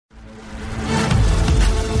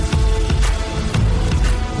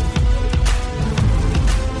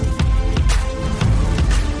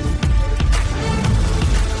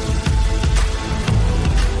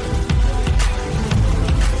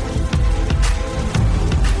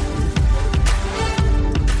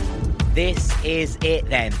this is it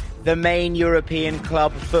then. The main European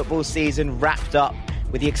club football season wrapped up,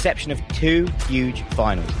 with the exception of 2 huge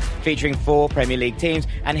finals, featuring 4 Premier League teams.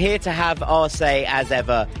 And here to have our say, as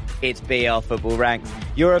ever, it's BR Football Ranks.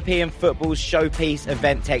 European football's showpiece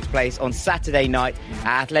event takes place on Saturday night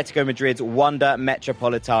at Atletico Madrid's Wanda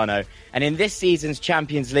Metropolitano. And in this season's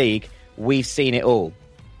Champions League, we've seen it all.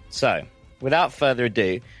 So, without further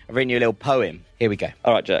ado, I've written you a little poem. Here we go.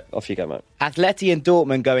 All right, Jack, off you go, mate. Atleti and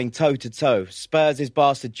Dortmund going toe-to-toe. Spurs'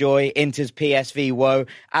 Barca joy, Inter's PSV woe,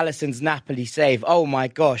 Alisson's Napoli save. Oh my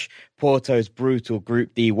gosh, Porto's brutal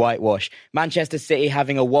Group D whitewash. Manchester City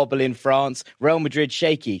having a wobble in France. Real Madrid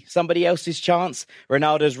shaky. Somebody else's chance?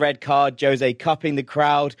 Ronaldo's red card, Jose cupping the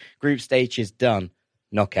crowd. Group stage is done.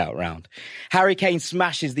 Knockout round. Harry Kane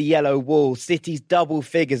smashes the yellow wall. City's double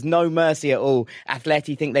figures, no mercy at all.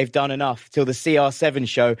 Atleti think they've done enough till the CR7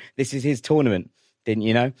 show. This is his tournament. Didn't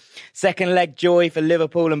you know? Second leg joy for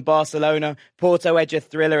Liverpool and Barcelona. Porto edge a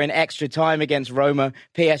thriller in extra time against Roma.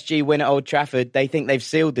 PSG win at Old Trafford. They think they've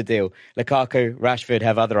sealed the deal. Lukaku, Rashford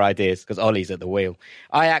have other ideas because Ollie's at the wheel.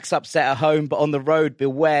 Ajax upset at home, but on the road,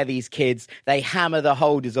 beware these kids. They hammer the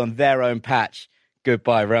holders on their own patch.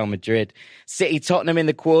 Goodbye, Real Madrid. City Tottenham in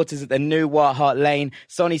the quarters at the new White Hart Lane.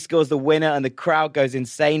 Sonny scores the winner and the crowd goes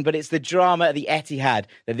insane. But it's the drama at the Etihad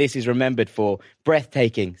that this is remembered for.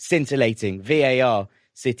 Breathtaking, scintillating, VAR,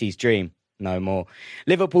 City's dream. No more.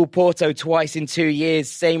 Liverpool Porto twice in 2 years.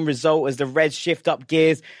 Same result as the Reds shift up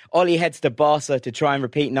gears. Ollie heads to Barca to try and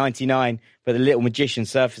repeat 99. But the little magician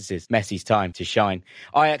surfaces. Messi's time to shine.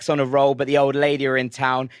 Ajax on a roll, but the old lady are in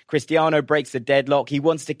town. Cristiano breaks the deadlock. He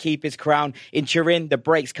wants to keep his crown. In Turin, the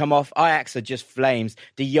brakes come off. Ajax are just flames.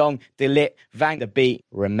 De Jong, De Ligt, Van der Beek.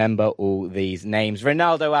 Remember all these names.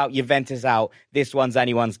 Ronaldo out, Juventus out. This one's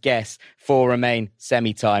anyone's guess. 4 remain.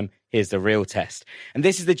 Semi-time. Here's the real test. And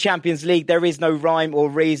this is the Champions League. There is no rhyme or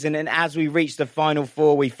reason. And as we reach the Final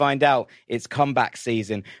Four, we find out it's comeback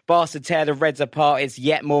season. Barca tear the Reds apart. It's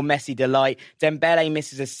yet more messy delight. Dembele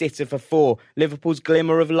misses a sitter for 4. Liverpool's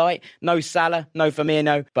glimmer of light. No Salah, no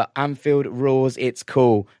Firmino. But Anfield roars, it's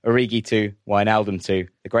cool. Origi 2, Wijnaldum 2.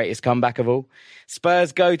 The greatest comeback of all.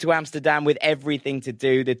 Spurs go to Amsterdam with everything to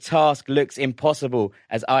do. The task looks impossible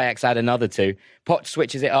as Ajax add another 2. Poch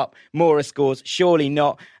switches it up. Moura scores. Surely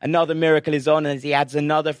not. Another miracle is on as he adds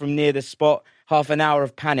another from near the spot. Half an hour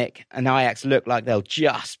of panic and Ajax look like they'll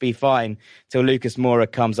just be fine till Lucas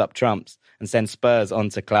Moura comes up trumps and sends Spurs on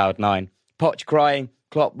to cloud 9. Poch crying,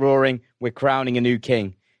 Klopp roaring. We're crowning a new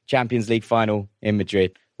king. Champions League final in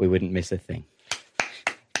Madrid. We wouldn't miss a thing.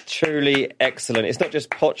 Truly excellent. It's not just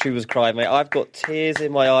Poch who was crying, mate. I've got tears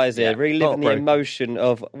in my eyes here, reliving the emotion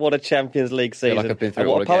of what a Champions League season. I feel like I've been through and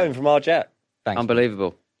it all what a poem again. from our Jack. Thanks.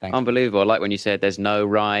 Unbelievable. Thanks. Unbelievable. I like when you said there's no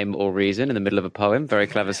rhyme or reason in the middle of a poem. Very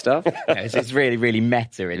clever stuff. It's really, really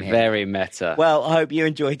meta in here. Very meta. Well, I hope you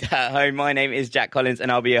enjoyed that at home. My name is Jack Collins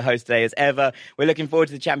and I'll be your host today as ever. We're looking forward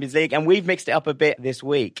to the Champions League and we've mixed it up a bit this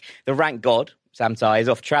week. The rank god, Sam Tighe, is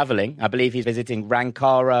off travelling. I believe he's visiting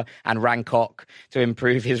Rankara and Rankok to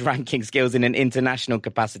improve his ranking skills in an international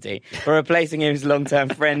capacity. We're replacing him as long-term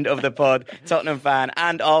friend of the pod, Tottenham fan,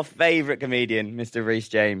 and our favourite comedian, Mr. Reece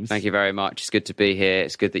James. Thank you very much. It's good to be here.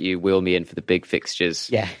 It's good that you wheel me in for the big fixtures.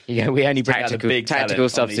 Yeah, we only bring out the big tactical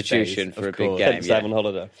talent on these substitution days, for a of big course. game. Sam on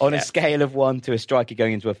holiday. On a scale of 1 to a striker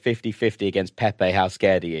going into a 50-50 against Pepe, how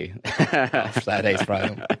scared are you? Saturday's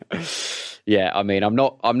final. Yeah, I mean, I'm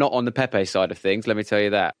not on the Pepe side of things, let me tell you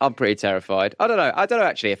that. I'm pretty terrified. I don't know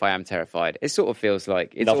actually if I am terrified. It sort of feels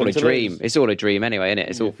like it's Nothing all a to dream. lose. It's all a dream anyway, isn't it?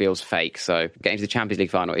 It all feels fake. So getting to the Champions League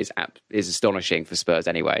final is astonishing for Spurs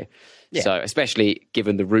anyway. Yeah. So especially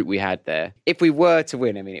given the route we had there. If we were to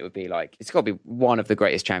win, I mean, it would be like, it's got to be one of the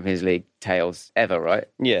greatest Champions League tales ever, right?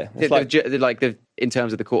 Yeah. In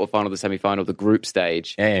terms of the quarterfinal, the semi-final, the group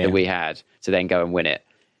stage that we had to then go and win it.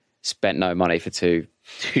 Spent no money for 2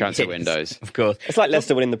 transfer windows. Of course. It's like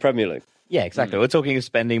Leicester winning the Premier League. Yeah, exactly. We're talking of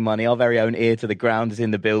spending money. Our very own ear to the ground is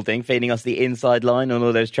in the building, feeding us the inside line on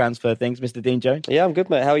all those transfer things. Mr. Dean Jones? Yeah, I'm good,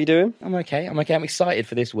 mate. How are you doing? I'm okay. I'm excited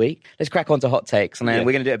for this week. Let's crack on to hot takes. And then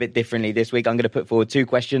we're going to do it a bit differently this week. I'm going to put forward 2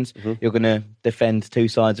 questions. You're going to defend 2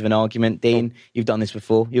 sides of an argument. Dean, you've done this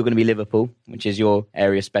before. You're going to be Liverpool, which is your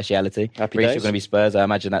area of speciality. Happy Reece, days. you're going to be Spurs. I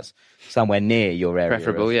imagine that's somewhere near your area.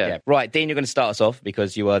 Preferable, yeah. Right, Dean, you're going to start us off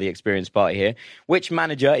because you are the experienced party here. Which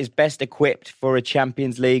manager is best equipped for a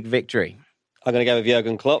Champions League victory? I'm going to go with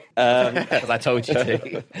Jurgen Klopp. Because I told you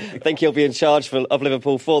to. I think he'll be in charge of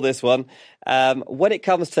Liverpool for this one. When it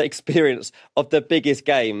comes to experience of the biggest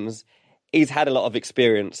games, he's had a lot of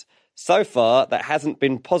experience. So far, that hasn't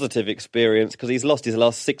been positive experience because he's lost his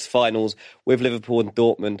last 6 finals with Liverpool and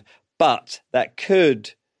Dortmund. But that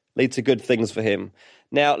could lead to good things for him.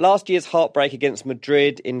 Now, last year's heartbreak against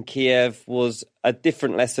Madrid in Kiev was a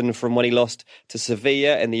different lesson from when he lost to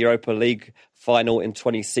Sevilla in the Europa League final in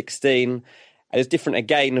 2016. And it's different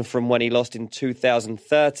again from when he lost in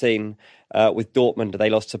 2013 with Dortmund. They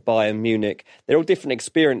lost to Bayern Munich. They're all different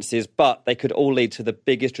experiences, but they could all lead to the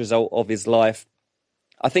biggest result of his life.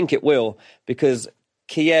 I think it will, because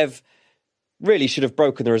Kiev really should have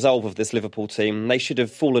broken the resolve of this Liverpool team. They should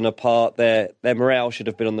have fallen apart. Their morale should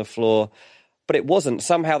have been on the floor. But it wasn't.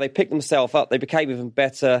 Somehow they picked themselves up. They became even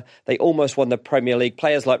better. They almost won the Premier League.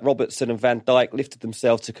 Players like Robertson and Van Dijk lifted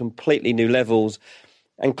themselves to completely new levels.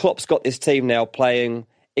 And Klopp's got this team now playing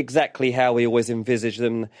exactly how we always envisaged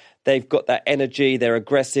them. They've got that energy. They're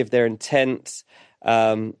aggressive. They're intense.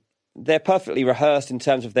 They're perfectly rehearsed in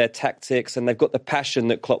terms of their tactics, and they've got the passion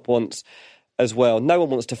that Klopp wants as well. No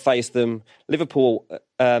one wants to face them.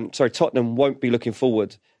 Tottenham won't be looking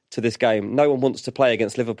forward to this game. No one wants to play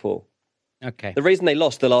against Liverpool. Okay. The reason they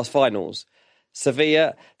lost the last finals,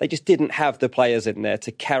 Sevilla, they just didn't have the players in there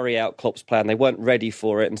to carry out Klopp's plan. They weren't ready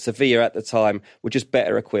for it, and Sevilla at the time were just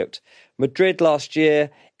better equipped. Madrid last year,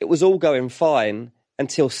 it was all going fine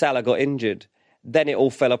until Salah got injured. Then it all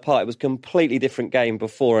fell apart. It was a completely different game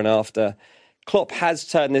before and after. Klopp has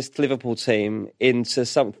turned this Liverpool team into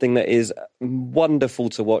something that is wonderful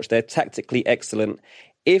to watch. They're tactically excellent.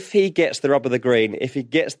 If he gets the rub of the green, if he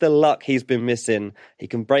gets the luck he's been missing, he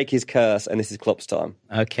can break his curse, and this is Klopp's time.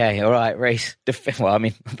 Okay, all right, Reece. Well, I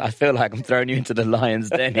mean, I feel like I'm throwing you into the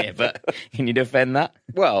lion's den here, but can you defend that?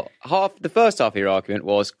 Well, the first half of your argument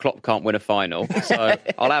was Klopp can't win a final, so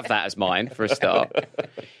I'll have that as mine for a start.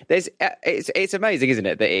 It's amazing, isn't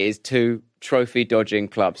it, that it is two trophy-dodging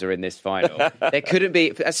clubs are in this final. There couldn't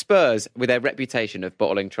be, as Spurs, with their reputation of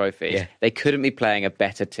bottling trophies, they couldn't be playing a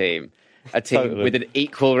better team. A team with an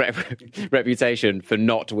equal reputation for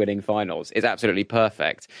not winning finals is absolutely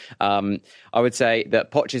perfect. I would say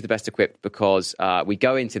that Poch is the best equipped because we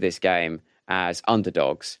go into this game as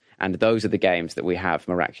underdogs, and those are the games that we have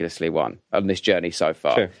miraculously won on this journey so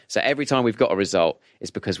far. Sure. So every time we've got a result,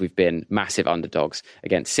 it's because we've been massive underdogs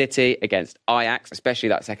against City, against Ajax, especially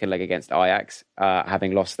that second leg against Ajax,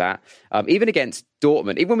 having lost that. Even against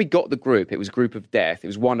Dortmund, even when we got the group, it was group of death. It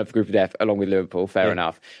was one of group of death along with Liverpool, fair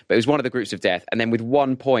enough. But it was one of the groups of death. And then with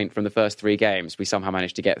 1 point from the first 3 games, we somehow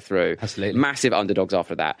managed to get through. Absolutely. Massive underdogs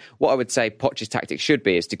after that. What I would say Poch's tactic should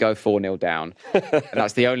be is to go 4-0 down. And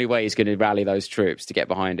that's the only way he's going to rally those troops to get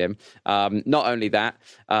behind him. Not only that,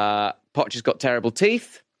 Poch has got terrible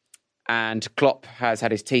teeth, and Klopp has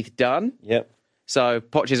had his teeth done. Yep. So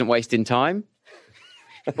Poch isn't wasting time.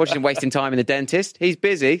 Poch isn't wasting time in the dentist. He's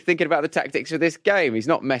busy thinking about the tactics of this game. He's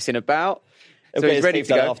not messing about. So he's ready to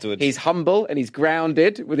go. Afterwards. He's humble and he's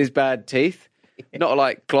grounded with his bad teeth. Not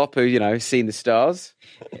like Klopp, who, seen the stars.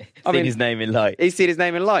 Seen his name in lights. He's seen his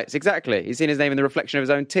name in lights, exactly. He's seen his name in the reflection of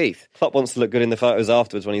his own teeth. Klopp wants to look good in the photos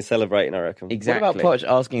afterwards when he's celebrating, I reckon. Exactly. What about Poch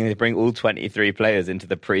asking to bring all 23 players into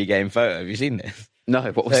the pre-game photo? Have you seen this? No,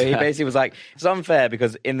 what was that? He basically was like, it's unfair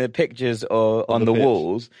because in the pictures or on the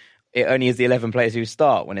walls, it only is the 11 players who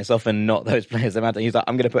start when it's often not those players that matter. He's like,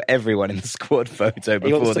 I'm going to put everyone in the squad photo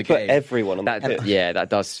before the game. Put everyone on that pitch. Yeah, that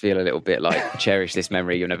does feel a little bit like cherish this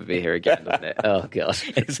memory. You'll never be here again, doesn't it? Oh god,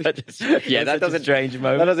 that doesn't a strange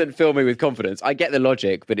moment. That doesn't fill me with confidence. I get the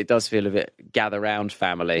logic, but it does feel a bit gather round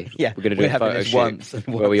family. Yeah, we're going to do a photo shoot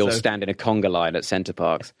where we all stand in a conga line at Centre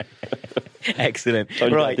Parks. Excellent.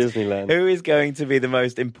 Right, Disneyland. Who is going to be the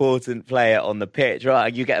most important player on the pitch?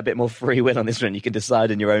 Right, you get a bit more free will on this one. You can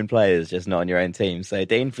decide on your own players, just not on your own team. So,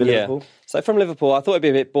 Dean, for Liverpool? So from Liverpool, I thought it'd be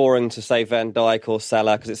a bit boring to say Van Dijk or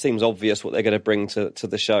Salah because it seems obvious what they're going to bring to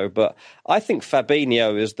the show. But I think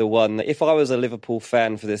Fabinho is the one that if I was a Liverpool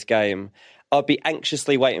fan for this game, I'd be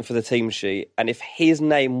anxiously waiting for the team sheet. And if his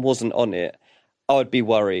name wasn't on it, I'd be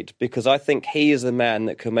worried because I think he is the man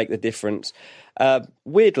that can make the difference.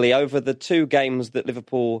 Weirdly, over the 2 games that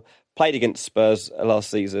Liverpool played against Spurs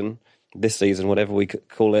this season, whatever we could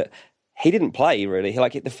call it, he didn't play, really.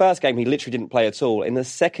 The first game, he literally didn't play at all. In the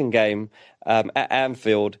second game at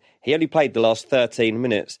Anfield, he only played the last 13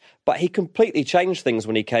 minutes. But he completely changed things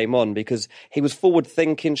when he came on because he was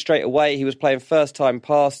forward-thinking straight away. He was playing first-time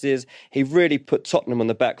passes. He really put Tottenham on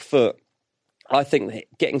the back foot. I think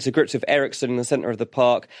getting to grips with Eriksen in the centre of the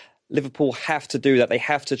park, Liverpool have to do that. They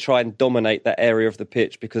have to try and dominate that area of the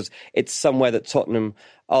pitch because it's somewhere that Tottenham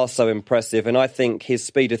are so impressive. And I think his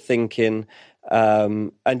speed of thinking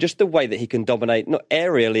and just the way that he can dominate, not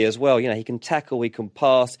aerially as well. He can tackle, he can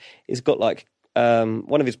pass. He's got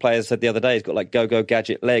one of his players said the other day, he's got go-go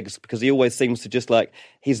gadget legs because he always seems to just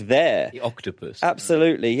he's there. The octopus.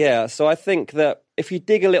 Absolutely, yeah. So I think that if you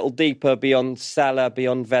dig a little deeper beyond Salah,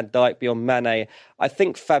 beyond Van Dijk, beyond Mane, I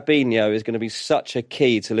think Fabinho is going to be such a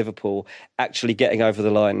key to Liverpool actually getting over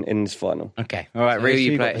the line in this final. Okay, all right. So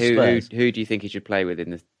who do you think he should play with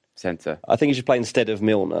in the centre? I think he should play instead of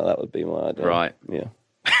Milner. That would be my idea. Right. Yeah.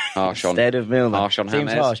 Harsh on, Instead of Milner. Harsh on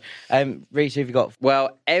Seems James. harsh. Reece, who have you got?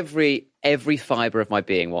 Well, every fibre of my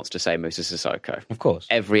being wants to say Moussa Sissoko. Of course.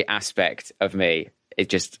 Every aspect of me, it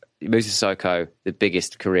just Moussa Sissoko, the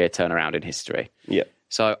biggest career turnaround in history. Yeah.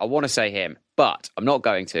 So I want to say him, but I'm not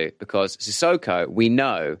going to, because Sissoko, we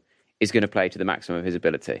know, is going to play to the maximum of his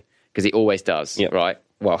ability, because he always does, right?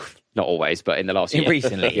 Well, not always, but in the last year.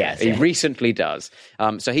 Recently, yes. He recently does.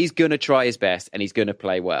 So he's going to try his best, and he's going to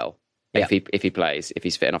play well if he plays, if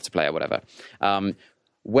he's fit enough to play or whatever.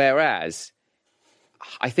 Whereas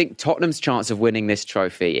I think Tottenham's chance of winning this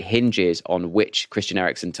trophy hinges on which Christian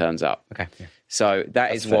Eriksen turns up. Okay. Yeah. So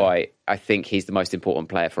that's why I think he's the most important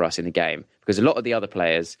player for us in the game. Because a lot of the other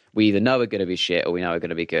players, we either know are going to be shit or we know are going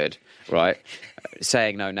to be good, right?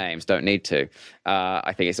 Saying no names, don't need to.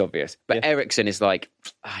 I think it's obvious. But Eriksen is like,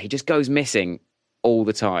 he just goes missing all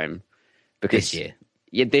the time. Because This year?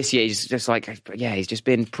 Yeah, this year he's just like, he's just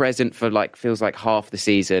been present for feels like half the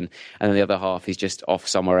season, and then the other half he's just off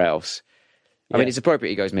somewhere else. I mean, it's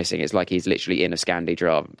appropriate he goes missing. It's like he's literally in a Scandi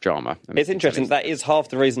drama. I mean, It's interesting. That is half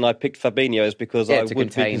the reason I picked Fabinho, is because I would be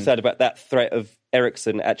concerned about that threat of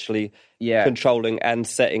Eriksen actually controlling and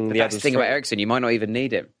setting the others. That's the thing about Eriksen, you might not even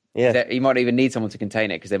need him. Yeah. He might even need someone to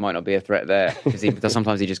contain it, because there might not be a threat there. Because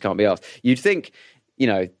sometimes he just can't be asked. You'd think,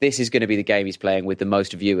 this is going to be the game he's playing with the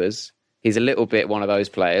most viewers. He's a little bit one of those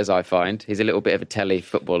players, I find. He's a little bit of a telly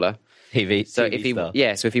footballer. TV star. If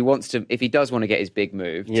he does want to get his big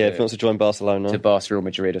move, if he wants to join Barcelona, to Barcelona,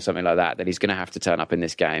 Madrid, or something like that, then he's going to have to turn up in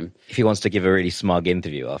this game. If he wants to give a really smug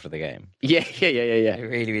interview after the game. Yeah. A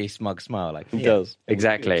really, really smug smile. Like he does.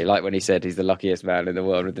 Exactly. Like when he said he's the luckiest man in the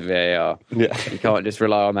world with the VAR. Yeah. You can't just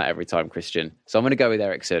rely on that every time, Christian. So I'm going to go with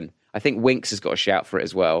Eriksen. I think Winks has got a shout for it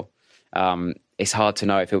as well. It's hard to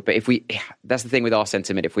know that's the thing with our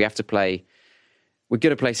centre mid. If we have to play, we're going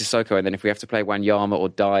to play Sissoko, and then if we have to play Wanyama or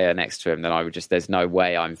Dyer next to him, then there's no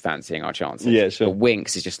way I'm fancying our chances. Yeah, sure. But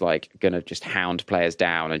Winks is just going to just hound players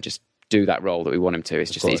down and just do that role that we want him to. It's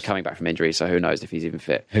just that he's coming back from injury, so who knows if he's even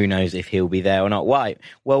fit. Who knows if he'll be there or not. Right.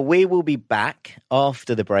 Well, we will be back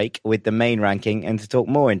after the break with the main ranking and to talk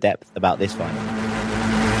more in depth about this final.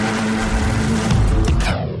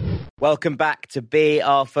 Welcome back to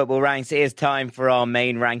BR Football Ranks. It is time for our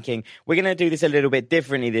main ranking. We're going to do this a little bit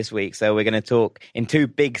differently this week. So we're going to talk in two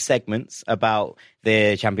big segments about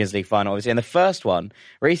the Champions League final, obviously. And the first one,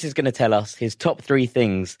 Reece is going to tell us his top 3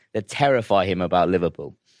 things that terrify him about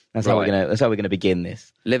Liverpool. That's how we're going to begin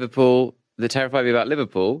this. Liverpool, that terrify me about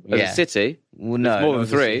Liverpool as a city. Well, no, more than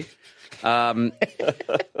 3.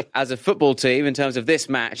 As a football team, in terms of this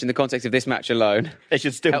match, in the context of this match alone, there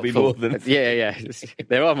should still be more than. Yeah.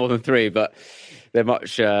 There are more than 3, but they're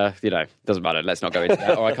much. Doesn't matter. Let's not go into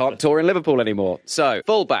that, or I can't tour in Liverpool anymore. So,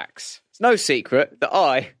 fullbacks. It's no secret that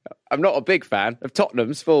I'm not a big fan of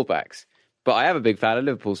Tottenham's fullbacks, but I am a big fan of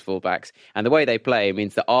Liverpool's fullbacks, and the way they play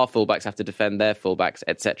means that our fullbacks have to defend their fullbacks,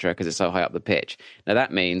 etc., because it's so high up the pitch. Now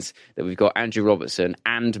that means that we've got Andrew Robertson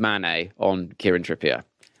and Mane on Kieran Trippier.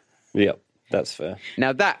 Yeah, that's fair.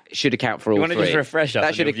 Now that should account for all 3. You want to just refresh us?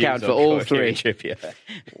 That should account for all 3.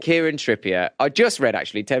 Kieran Trippier. I just read,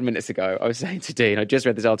 actually, 10 minutes ago, I was saying to Dean, I just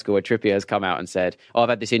read this article where Trippier has come out and said, I've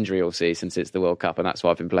had this injury all season since the World Cup, and that's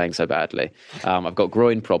why I've been playing so badly. I've got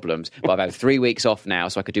groin problems, but I've had 3 weeks off now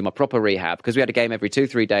so I could do my proper rehab. Because we had a game every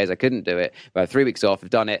 2-3 days, I couldn't do it. But I had 3 weeks off, I've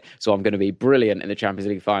done it, so I'm going to be brilliant in the Champions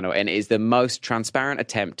League final. And it is the most transparent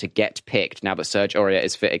attempt to get picked, now that Serge Aurier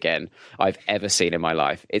is fit again, I've ever seen in my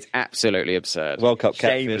life. It's absolutely absurd. World Cup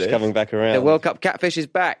catfish coming back around. The World Cup catfish is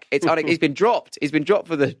back. He's been dropped. He's been dropped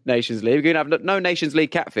for the Nations League. We're going to have no Nations League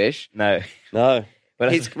catfish. No. Well,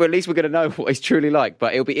 at least we're going to know what he's truly like.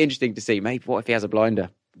 But it'll be interesting to see. Maybe what if he has a blinder?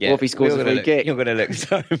 Yeah. What if he scores a free kick? You're going to look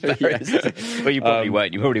so embarrassed. Well, you probably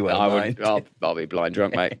won't. You probably won't. I'll be blind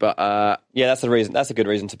drunk, mate. But that's the reason. That's a good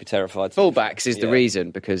reason to be terrified. Fullbacks is the reason,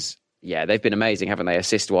 because they've been amazing, haven't they?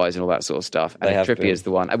 Assist-wise and all that sort of stuff. And if Trippier's the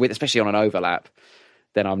one, especially on an overlap,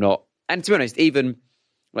 then I'm not. And to be honest, even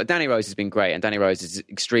Danny Rose has been great, and Danny Rose is an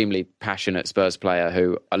extremely passionate Spurs player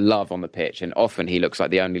who I love on the pitch, and often he looks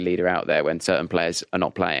like the only leader out there when certain players are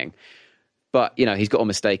not playing. But, he's got a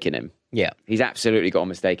mistake in him. Yeah. He's absolutely got a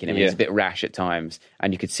mistake in him. Yeah. He's a bit rash at times,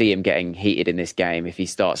 and you could see him getting heated in this game if he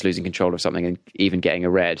starts losing control of something and even getting a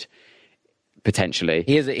red, potentially.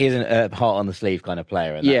 He is a heart on the sleeve kind of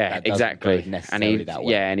player. And that exactly. Necessarily that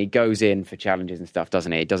way. Yeah, and he goes in for challenges and stuff,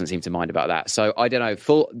 doesn't he? He doesn't seem to mind about that. So, I don't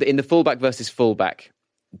know. In the fullback versus fullback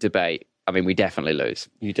debate, I mean, we definitely lose.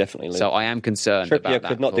 You definitely lose. So I am concerned about Trippier that.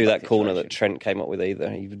 could not do that fullback corner situation. that Trent came up with either.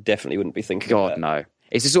 He definitely wouldn't be thinking God, of that. no.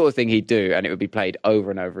 It's the sort of thing he'd do, and it would be played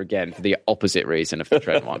over and over again for the opposite reason of the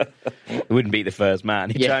Trent one. It wouldn't be the first man.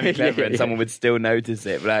 He'd try and be clever and someone would still notice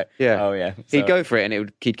it. Like, oh yeah. He'd go for it, and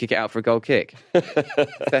he'd kick it out for a goal kick.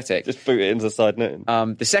 Pathetic. Just boot it into the side net.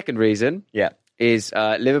 The second reason is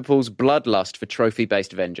Liverpool's bloodlust for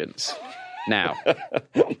trophy-based vengeance. Now,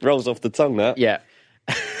 Rolls off the tongue, that. yeah,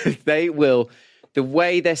 they will. The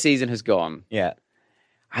way their season has gone,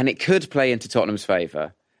 and it could play into Tottenham's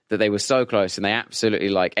favour that they were so close, and they absolutely,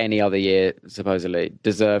 like any other year, supposedly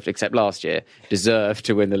deserved, except last year, deserved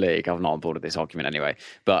to win the league. I'm not on board with this argument anyway,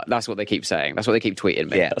 but that's what they keep saying. That's what they keep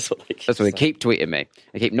tweeting me. Yeah, That's what they keep tweeting me.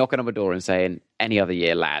 They keep knocking on my door and saying, any other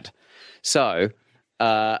year, lad. So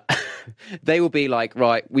they will be like,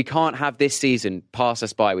 right, we can't have this season pass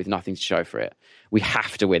us by with nothing to show for it. We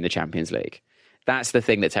have to win the Champions League. That's the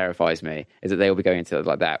thing that terrifies me, is that they will be going into it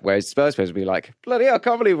like that. Whereas Spurs players will be like, bloody hell, I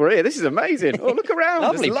can't believe we're here. This is amazing. Oh, look around.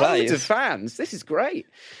 Lovely There's loads players. of fans. This is great.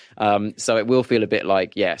 So it will feel a bit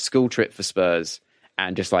like, school trip for Spurs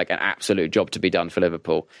and just like an absolute job to be done for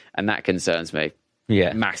Liverpool. And that concerns me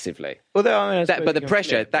massively. Although, I mean, But the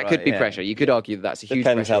pressure, that could be pressure. You could argue that that's a huge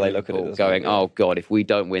Depends pressure how on they look at it, Liverpool, doesn't it? going, oh, God, if we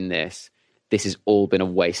don't win this has all been a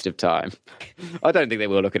waste of time. I don't think they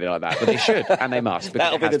will look at it like that, but they should, and they must.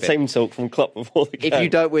 That'll be the team talk from Klopp before the game. If you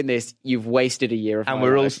don't win this, you've wasted a year of and my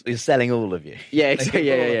we're all life. selling all of you. Yeah, exactly. For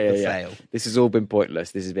Yeah. sale. This has all been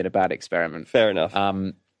pointless. This has been a bad experiment. Fair enough.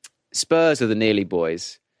 Spurs are the nearly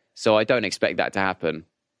boys, so I don't expect that to happen.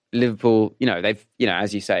 Liverpool, they've,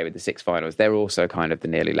 as you say, with the 6 finals, they're also kind of the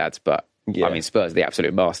nearly lads, but Yeah. I mean, Spurs are the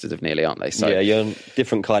absolute masters of nearly, aren't they? So, yeah, you're a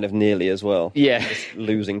different kind of nearly as well. Yeah. Just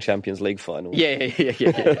losing Champions League final. Yeah.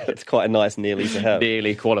 It's quite a nice nearly to have.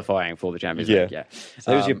 Nearly qualifying for the Champions League, yeah.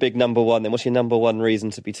 So who's your big number one then? What's your number one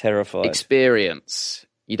reason to be terrified? Experience.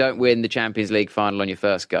 You don't win the Champions League final on your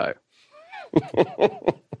first go.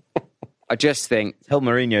 I just think, Tell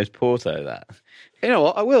Mourinho's Porto that. you know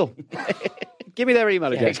what, I will. Give me their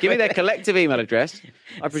email address. Give me their collective email address.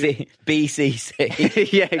 I presume.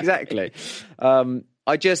 BCC. Yeah, exactly.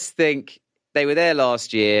 I just think they were there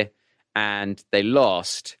last year and they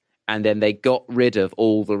lost, and then they got rid of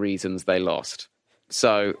all the reasons they lost.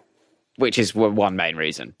 So, which is one main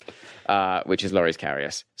reason, which is Loris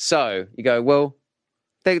Karius. So you go, well,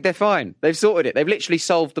 they're fine. They've sorted it. They've literally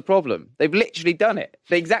solved the problem. They've literally done it.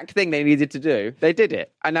 The exact thing they needed to do, they did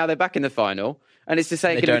it. And now they're back in the final. And it's the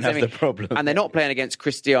same. They don't have the problem. And they're not playing against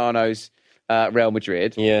Cristiano's Real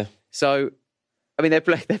Madrid. Yeah. So, I mean, they're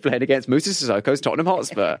playing against Moussa Sissoko's Tottenham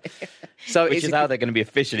Hotspur. So Which is how they're going to be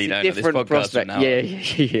officially known on this different podcast from now on.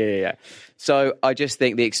 Yeah. So I just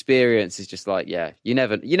think the experience is just like, you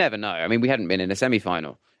never know. I mean, we hadn't been in a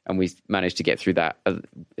semi-final, and we managed to get through that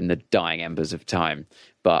in the dying embers of time.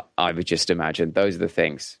 But I would just imagine those are the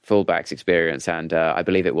things: fullbacks, experience, and I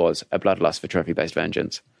believe it was a bloodlust for trophy-based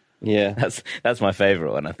vengeance. Yeah. That's my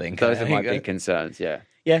favourite one, I think. Those are my big concerns. Yeah.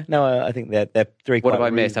 Yeah, no, I think they're three. What quite have I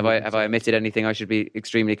missed? Have reasonable. I omitted anything I should be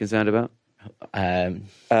extremely concerned about?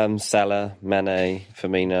 Salah, Mane,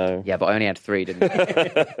 Firmino. Yeah, but I only had 3, didn't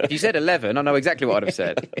I? If you said 11, I know exactly what I'd have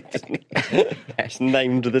said. Just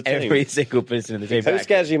named the team. Every single person in the team. Who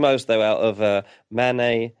scares you most, though, out of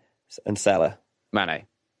Mane and Salah? Mane.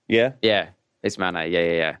 Yeah? Yeah, it's Mane.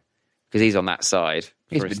 Yeah. Because he's on that side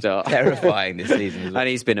He's for a been start. terrifying this season as well. And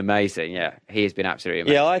he's been amazing, yeah. He has been absolutely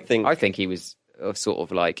amazing. Yeah, I think he was sort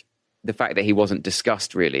of like the fact that he wasn't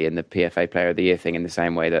discussed really in the PFA Player of the Year thing in the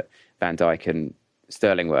same way that Van Dijk and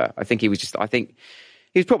Sterling were. I think he was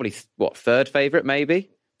probably, third favourite maybe?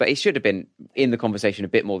 But he should have been in the conversation a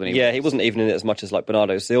bit more than he was. Yeah, he wasn't even in it as much as like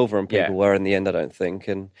Bernardo Silva and people were in the end, I don't think.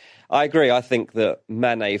 And I agree. I think that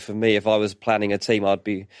Mane, for me, if I was planning a team,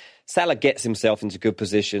 Salah gets himself into good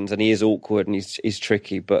positions and he is awkward and he's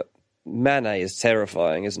tricky, but Mane is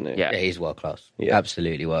terrifying, isn't it? Yeah. Yeah, he's world class. Yeah.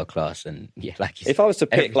 Absolutely world class. And yeah, like you If I was to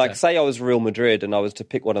every pick, like, time. say I was Real Madrid and I was to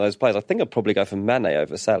pick one of those players, I think I'd probably go for Mane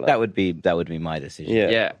over Salah. that would be my decision. Yeah.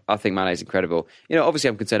 Yeah, I think Mane's incredible. Obviously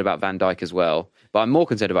I'm concerned about Van Dijk as well, but I'm more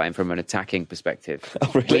concerned about him from an attacking perspective.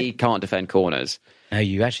 We can't defend corners. No,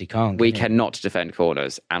 you actually can't. We can you? cannot defend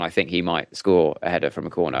corners, and I think he might score a header from a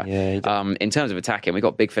corner. Yeah, he does. In terms of attacking, we've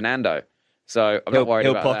got Big Fernando. So I'm not worried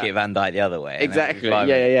He'll about pocket that. Van Dijk the other way. and Exactly. then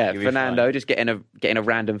Yeah. you'll be Fernando fine. just getting a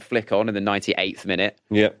random flick on in the 98th minute.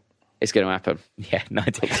 Yeah. It's going to happen. Yeah,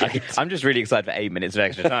 90. I'm just really excited for 8 minutes of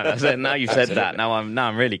extra time. Now you've said that. Now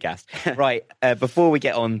I'm really gassed. Right, before we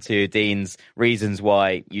get on to Dean's reasons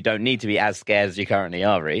why you don't need to be as scared as you currently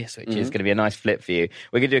are, Reece, which is going to be a nice flip for you.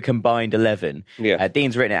 We're going to do a combined 11. Yeah.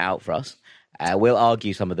 Dean's written it out for us. We'll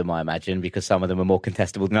argue some of them, I imagine, because some of them are more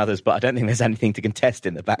contestable than others, but I don't think there's anything to contest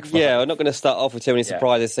in the back five. Yeah, we're not going to start off with too many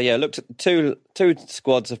surprises. So, looked at two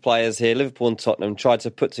squads of players here, Liverpool and Tottenham, tried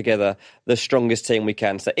to put together the strongest team we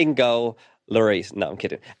can. So, in goal, Lloris. No, I'm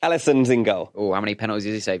kidding. Alisson's in goal. Oh, how many penalties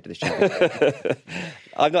has he saved to this championship?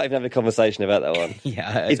 I'm not even having a conversation about that one.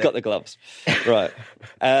 Yeah, He's got the gloves. Right.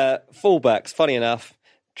 Fullbacks, funny enough,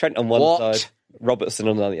 Trent on one side, Robertson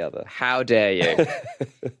on the other. How dare you?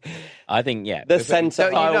 I think, The centre.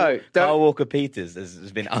 Kyle Walker-Peters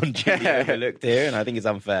has been unduly overlooked here, and I think it's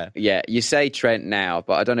unfair. Yeah, you say Trent now,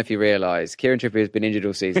 but I don't know if you realise Kieran Trippier has been injured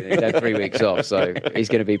all season. He's had 3 weeks off, so he's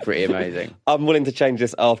going to be pretty amazing. I'm willing to change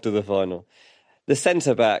this after the final. The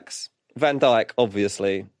centre-backs, Van Dijk,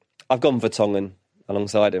 obviously. I've gone Vertonghen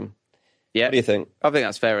alongside him. Yeah. What do you think? I think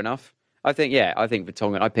that's fair enough. I think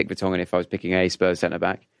Vertonghen. I'd pick Vertonghen if I was picking a Spurs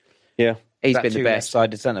centre-back. Yeah. He's been the best.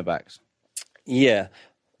 Left-sided centre-backs. Yeah,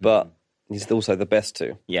 but he's also the best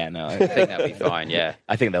too. Yeah, no. I think that'll be fine, yeah.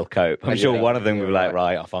 I think they'll cope. I'm sure one of them will be like,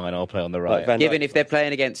 right, fine, I'll play on the right. Given if they're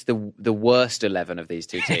playing against the worst 11 of these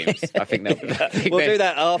two teams, I think they'll... We'll do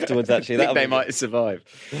that afterwards, actually. I think they might survive.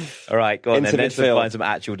 All right, go on Into then. Let's midfield. find some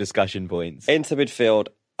actual discussion points. Into midfield,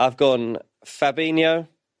 I've gone Fabinho,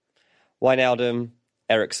 Wijnaldum,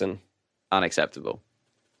 Eriksen. Unacceptable.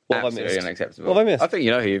 What have I Absolutely missed? unacceptable. What have I missed? I think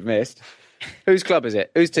you know who you've missed. Whose club is it?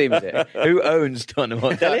 Whose team is it? Who owns Tottenham?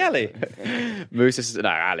 Dele Alli.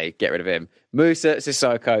 Ali, get rid of him. Musa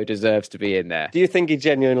Sissoko deserves to be in there. Do you think he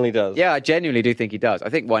genuinely does? Yeah, I genuinely do think he does. I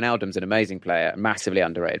think Wijnaldum's an amazing player, a massively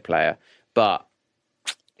underrated player, but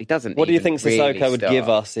he doesn't. What do you think really Sissoko would start. give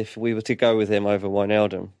us if we were to go with him over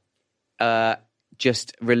Wijnaldum?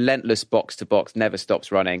 Just relentless box to box, never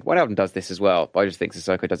stops running. Wijnaldum does this as well, but I just think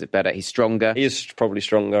Sissoko does it better. He's stronger. He is probably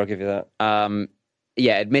stronger, I'll give you that.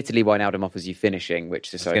 Yeah, admittedly, Wijnaldum offers you finishing,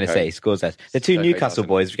 which I Sissoko... was going to say, he scores less. The two Sissoko Newcastle doesn't.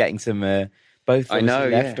 boys getting some... both I know,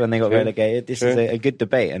 left yeah. when they got True. relegated. This is a good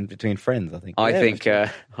debate and between friends, I think. I think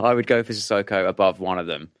I would go for Sissoko above one of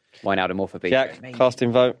them. Wijnaldum or Fabinho. Jack,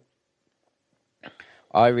 casting vote.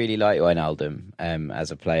 I really like Wijnaldum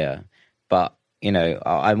as a player, but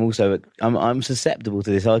I'm susceptible to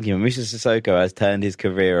this argument. Mr. Sissoko has turned his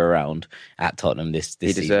career around at Tottenham this He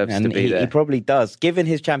season, deserves and to be there. He probably does. Given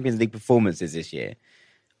his Champions League performances this year,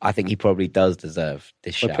 I think he probably does deserve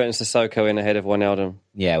this We're shot. putting Sissoko in ahead of Wijnaldum.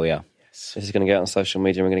 Yeah, we are. This is going to get out on social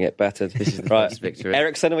media and we're going to get battered. This is the first victory.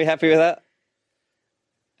 Eriksen, are we happy with that?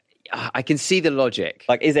 I can see the logic.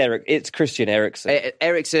 It's Christian Eriksen.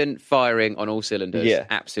 Eriksen firing on all cylinders. Yeah.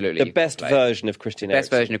 Absolutely. The best version of Christian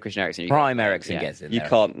Best Eriksen. version of Christian Eriksen. Prime Eriksen gets in You there.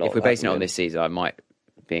 can't not. If we're basing it have on him this season, I might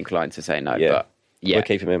be inclined to say no. Yeah. But yeah, We'll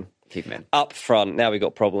keep him in. keep him in. Up front, now we've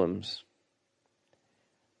got problems.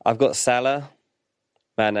 I've got Salah,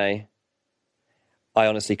 Mane. I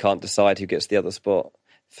honestly can't decide who gets the other spot.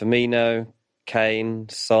 Firmino, Kane,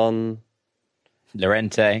 Son.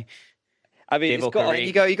 Llorente, I mean, it's Divock got. Origi.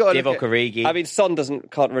 You got to Divock look at, Origi. I mean, Son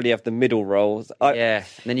can't really have the middle roles. yeah, and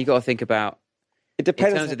then you got to think about It in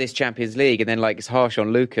depends. terms of this Champions League, and then it's harsh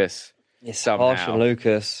on Lucas. It's somehow. harsh on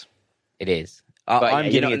Lucas. it is. But I'm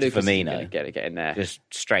yeah, giving you're it not to Lucas is Firmino, gonna get in there. just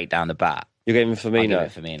straight down the bat. You're giving I'll give Firmino.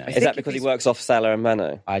 it Firmino. Is think that if because he he's- works off Salah and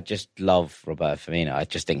Mane? I just love Roberto Firmino. I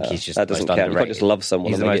just think he's just that the most doesn't count. You can't underrated. just love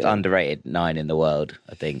someone He's the and most make it- underrated 9 in the world,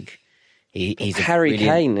 I think. He's a Harry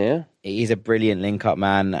brilliant- Kane, yeah. He's a brilliant link-up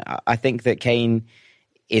man. I think that Kane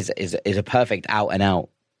is a perfect out-and-out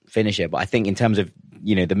finisher, but I think in terms of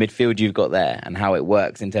the midfield you've got there and how it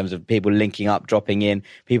works in terms of people linking up, dropping in,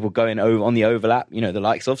 people going over on the overlap, the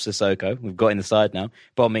likes of Sissoko, we've got in the side now,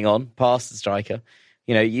 bombing on, past the striker.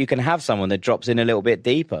 You can have someone that drops in a little bit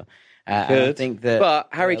deeper. And I Could. think that... But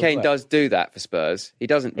Harry that'll Kane work. does do that for Spurs. He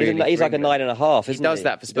doesn't really. He's like a bring them. 9.5, He isn't does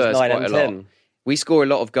that for He does Spurs 9 quite a and lot. 10. We score a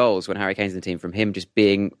lot of goals when Harry Kane's in the team from him just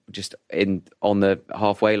being on the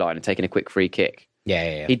halfway line and taking a quick free kick.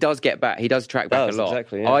 Yeah. He does get back. He does track back Does, a lot.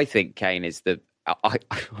 exactly, yeah. I think Kane is I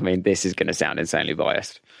mean, this is going to sound insanely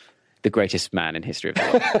biased. The greatest man in history of the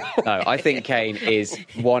world. No, I think Kane is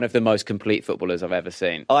one of the most complete footballers I've ever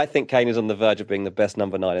seen. I think Kane is on the verge of being the best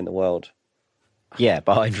number 9 in the world. Yeah,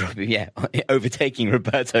 behind Robbie, overtaking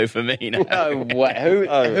Roberto Firmino. No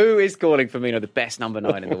way. Who is calling Firmino the best number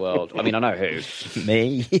 9 in the world? I mean, I know who.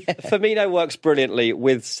 Me? Yeah. Firmino works brilliantly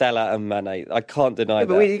with Salah and Mane. I can't deny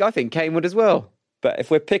But that. I think Kane would as well. But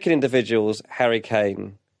if we're picking individuals, Harry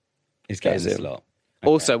Kane. He's getting Goes the in. slot.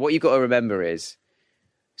 Also, what you've got to remember is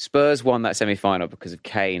Spurs won that semi-final because of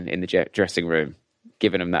Kane in the dressing room,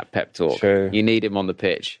 giving him that pep talk. True. You need him on the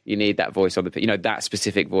pitch. You need that voice on the pitch. That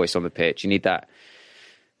specific voice on the pitch. You need that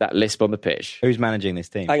lisp on the pitch. Who's managing this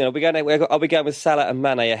team? Hang on, are we going with Salah and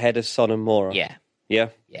Mane ahead of Son and Moura? Yeah. Yeah?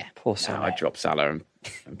 Yeah. Poor No, Salah. I'd drop Salah and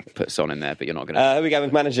put Son in there, but you're not going to. Who we go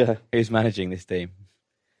with manager? Who's managing this team?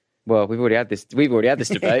 Well, we've already had this debate.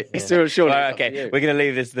 Surely it's Well, up to okay, you. we're going to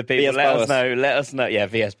leave this to the people. VS Let Boas. us know. Let us know. Yeah,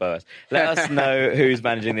 VS Boas. Let us know who's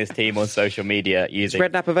managing this team on social media Is using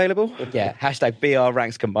Redknapp available? yeah hashtag BR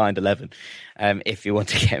ranks combined 11. If you want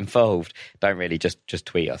to get involved, don't really just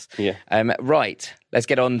tweet us. Yeah. Right. Let's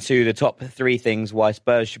get on to the top 3 things why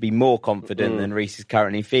Spurs should be more confident than Reece is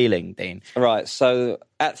currently feeling. Dean. Right, so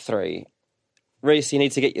at 3, Reece, you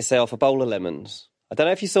need to get yourself a bowl of lemons. I don't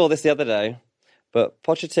know if you saw this the other day, but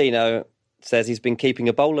Pochettino says he's been keeping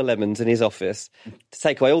a bowl of lemons in his office to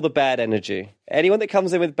take away all the bad energy. Anyone that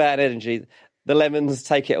comes in with bad energy, the lemons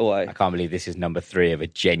take it away. I can't believe this is number 3 of a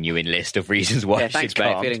genuine list of reasons why I Thanks, should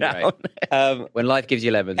mate. calm Feeling down. great. When life gives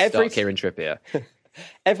you lemons, Every- start Kieran Trippier.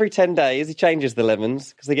 Every 10 days, he changes the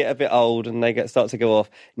lemons because they get a bit old and they start to go off.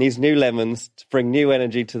 Needs new lemons to bring new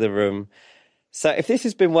energy to the room. So if this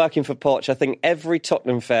has been working for Poch, I think every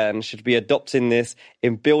Tottenham fan should be adopting this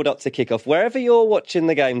in build-up to kick-off. Wherever you're watching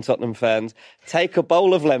the game, Tottenham fans, take a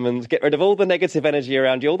bowl of lemons, get rid of all the negative energy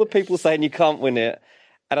around you, all the people saying you can't win it,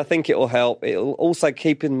 and I think it will help. It will also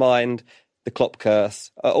keep in mind the Klopp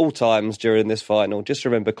curse at all times during this final. Just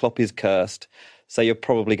remember, Klopp is cursed, so you're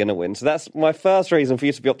probably going to win. So that's my first reason for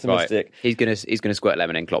you to be optimistic. Right. He's gonna squirt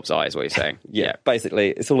lemon in Klopp's eye, is what you're saying. Yeah,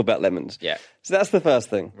 basically, it's all about lemons. Yeah. So that's the first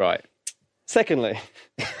thing. Right. Secondly,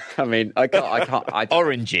 I mean, I can't.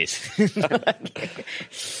 Oranges.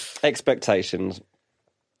 expectations.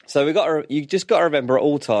 So you just got to remember at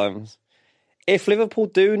all times, if Liverpool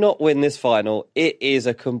do not win this final, it is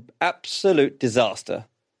a absolute disaster.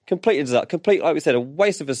 Complete disaster. Complete, like we said, a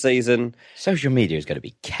waste of a season. Social media is going to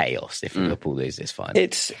be chaos if Liverpool lose this final.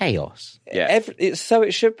 It's chaos. Yeah. So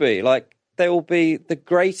it should be. Like, they will be the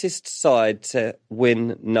greatest side to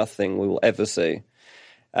win nothing we will ever see.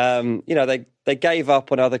 They gave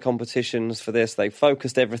up on other competitions for this. They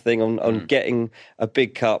focused everything on getting a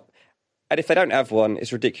big cup. And if they don't have one,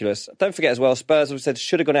 it's ridiculous. Don't forget as well, Spurs have said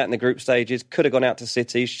should have gone out in the group stages, could have gone out to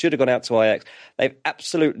City, should have gone out to Ajax. They've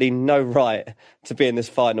absolutely no right to be in this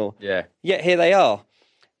final. Yeah. Yet here they are.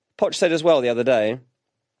 Poch said as well the other day,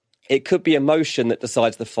 it could be emotion that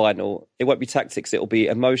decides the final. It won't be tactics, it'll be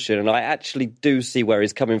emotion. And I actually do see where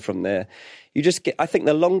he's coming from there. I think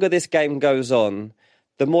the longer this game goes on,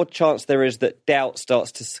 the more chance there is that doubt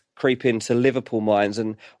starts to creep into Liverpool minds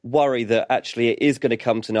and worry that actually it is going to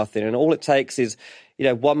come to nothing. And all it takes is,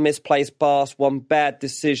 one misplaced pass, one bad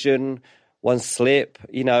decision, one slip.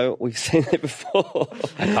 We've seen it before.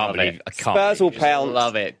 I can't believe Spurs will pounce.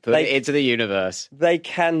 Love it. Put it into the universe. They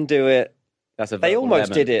can do it. That's a They verbal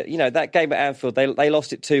almost lemon. did it. That game at Anfield, they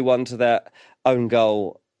lost it 2-1 to that own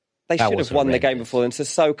goal. They That should was have won the game horrendous. before. And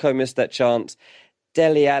Sissoko missed that chance.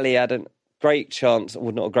 Dele Alli had a great chance.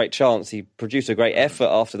 Well, not a great chance. He produced a great effort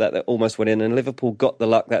after that almost went in. And Liverpool got the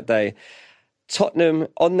luck that day. Tottenham,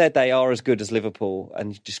 on their day, are as good as Liverpool.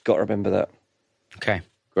 And you just got to remember that. Okay.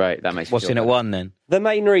 Great. That makes me What's feel in at better. 1 then? The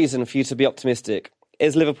main reason for you to be optimistic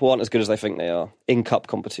is Liverpool aren't as good as they think they are in cup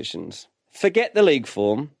competitions. Forget the league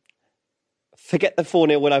form. Forget the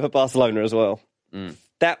 4-0 win over Barcelona as well.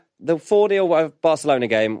 The 4-0 Barcelona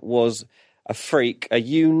game was a freak, a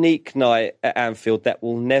unique night at Anfield that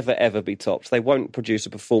will never, ever be topped. They won't produce a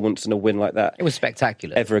performance and a win like that It was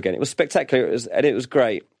spectacular. ever again. It was spectacular, it was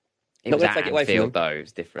great. It Not was gonna at take it away from Anfield, them. though. It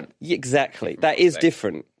was different. Yeah, exactly. That is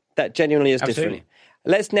different. That genuinely is Absolutely. different.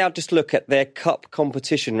 Let's now just look at their cup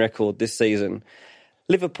competition record this season.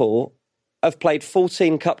 Liverpool have played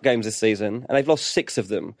 14 cup games this season, and they've lost 6 of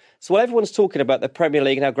them. So while everyone's talking about the Premier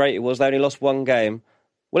League and how great it was, they only lost 1 game.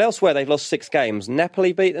 Well, elsewhere, they've lost 6 games.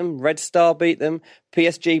 Napoli beat them, Red Star beat them,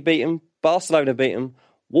 PSG beat them, Barcelona beat them,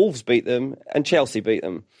 Wolves beat them, and Chelsea beat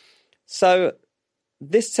them. So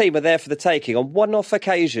this team are there for the taking. On one-off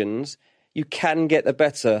occasions, you can get the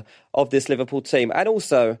better of this Liverpool team. And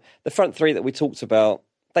also, the front three that we talked about,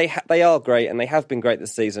 they are great and they have been great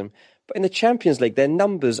this season. But in the Champions League, their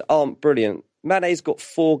numbers aren't brilliant. Mane's got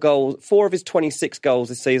 4 goals, 4 of his 26 goals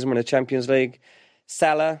this season were in the Champions League.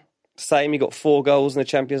 Salah, same, he got 4 goals in the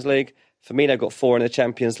Champions League. Firmino got 4 in the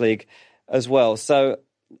Champions League as well. So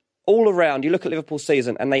all around, you look at Liverpool's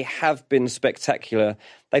season and they have been spectacular.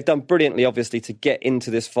 They've done brilliantly, obviously, to get into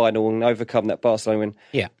this final and overcome that Barcelona win.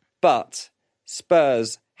 Yeah. But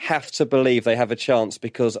Spurs have to believe they have a chance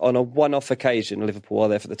because on a one-off occasion, Liverpool are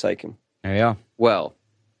there for the taking. There we are. Well,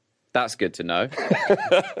 that's good to know.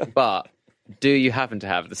 But Do you happen to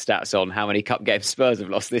have the stats on how many cup games Spurs have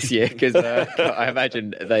lost this year? Because I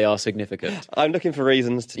imagine they are significant. I'm looking for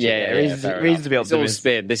reasons to check. Reasons to be It's all optimistic.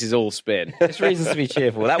 spin. This is all spin. It's reasons to be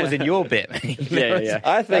cheerful. That was in your bit, mate. Yeah.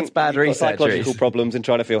 I think that's bad you've got research. psychological Reece. problems in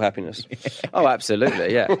trying to feel happiness. Oh,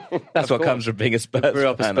 absolutely, yeah. That's what comes from being a Spurs I grew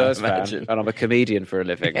up a fan, Spurs I fan, imagine. and I'm a comedian for a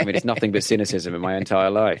living. I mean, it's nothing but cynicism in my entire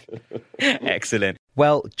life. Excellent.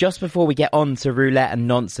 Well, just before we get on to roulette and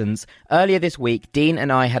nonsense, earlier this week, Dean and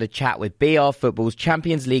I had a chat with BR Football's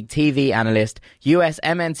Champions League TV analyst, US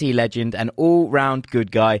MNT legend and all-round good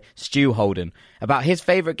guy, Stu Holden, about his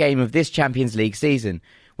favourite game of this Champions League season.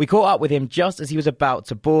 We caught up with him just as he was about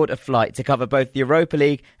to board a flight to cover both the Europa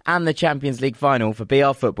League and the Champions League final for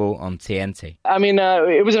BR Football on TNT. I mean,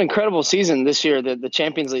 it was an incredible season this year, the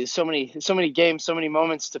Champions League. So many games, so many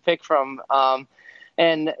moments to pick from.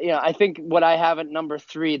 And I think what I have at number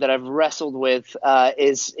 3 that I've wrestled with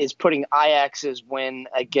is putting Ajax's win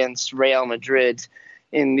against Real Madrid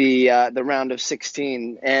in the round of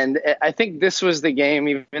 16. And I think this was the game,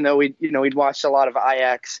 even though we'd watched a lot of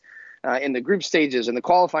Ajax in the group stages and the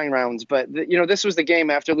qualifying rounds. But this was the game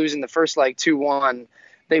after losing the first leg 2-1.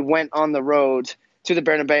 They went on the road to the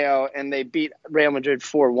Bernabeu and they beat Real Madrid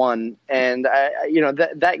 4-1. And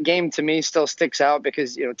that game to me still sticks out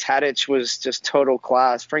because Tadic was just total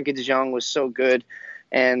class. Frenkie de Jong was so good,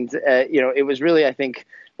 and it was really, I think,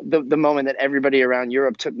 the moment that everybody around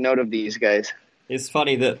Europe took note of these guys. It's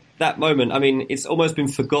funny that moment, I mean, it's almost been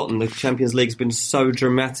forgotten. The Champions League's been so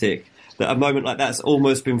dramatic that a moment like that's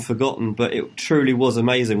almost been forgotten, but it truly was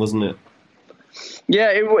amazing, wasn't it?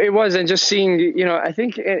 Yeah, it was. And just seeing, I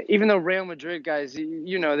think even though Real Madrid guys,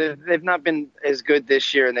 they've not been as good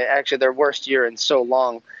this year, and their worst year in so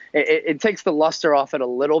long. It takes the luster off it a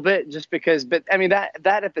little bit just because, but I mean, that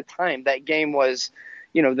at the time, that game was,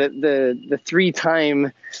 the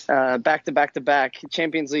 3-time back-to-back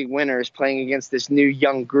Champions League winners playing against this new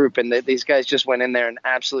young group, and these guys just went in there and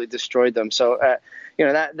absolutely destroyed them. So,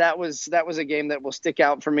 that was a game that will stick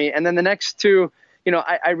out for me. And then the next two,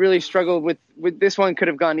 I really struggled with this one. Could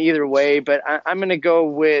have gone either way, but I'm going to go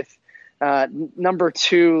with number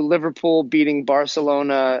 2, Liverpool beating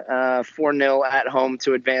Barcelona 4-0 at home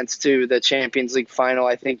to advance to the Champions League final.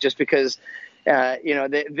 I think just because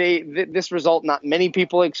this result not many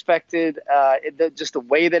people expected. Just the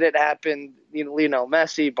way that it happened. Lionel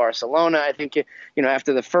Messi, Barcelona. I think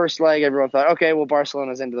after the first leg, everyone thought, okay, well,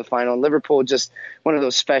 Barcelona's into the final. Liverpool, just one of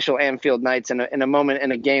those special Anfield nights in a moment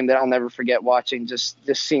in a game that I'll never forget watching. Just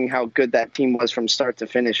seeing how good that team was from start to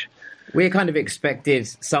finish. We kind of expected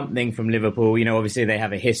something from Liverpool. Obviously they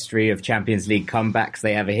have a history of Champions League comebacks.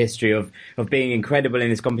 They have a history of being incredible in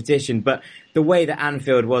this competition. But the way that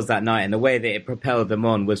Anfield was that night and the way that it propelled them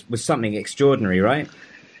on was something extraordinary, right?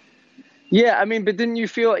 Yeah, I mean, but didn't you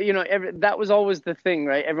feel, that was always the thing,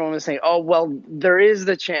 right? Everyone was saying, oh, well, there is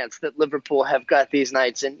the chance that Liverpool have got these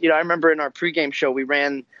nights. And, I remember in our pregame show, we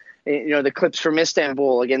ran, the clips from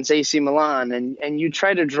Istanbul against AC Milan. And you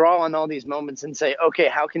try to draw on all these moments and say, okay,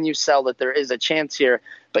 how can you sell that there is a chance here?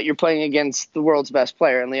 But you're playing against the world's best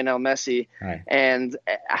player, Lionel Messi. Right. And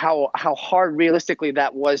how hard realistically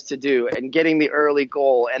that was to do, and getting the early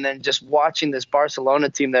goal, and then just watching this Barcelona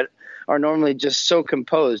team that are normally just so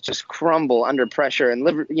composed, just crumble under pressure,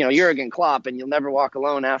 and Jurgen Klopp, and you'll never walk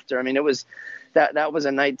alone after. I mean, it was that was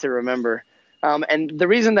a night to remember. And the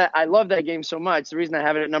reason that I love that game so much, the reason I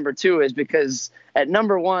have it at number 2 is because at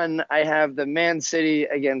number 1, I have the Man City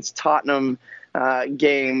against Tottenham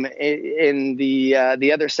game in the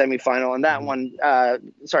other semifinal, and that one,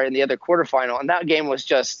 in the other quarterfinal. And that game was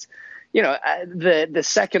just, the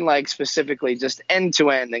second leg specifically, just end to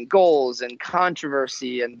end, and goals and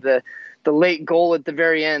controversy, and the late goal at the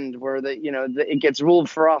very end where it gets ruled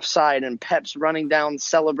for offside, and Pep's running down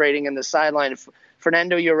celebrating in the sideline.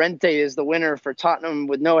 Fernando Llorente is the winner for Tottenham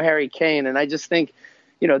with no Harry Kane. And I just think,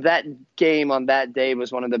 that game on that day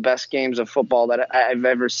was one of the best games of football that I've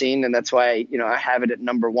ever seen. And that's why, I have it at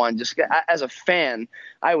number 1. Just as a fan,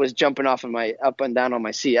 I was jumping up and down on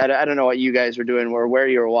my seat. I don't know what you guys were doing or where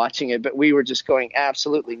you were watching it, but we were just going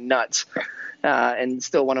absolutely nuts. And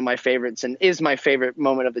still one of my favorites, and is my favorite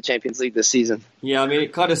moment of the Champions League this season. Yeah, I mean,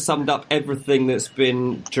 it kind of summed up everything that's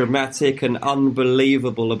been dramatic and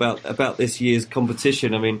unbelievable about this year's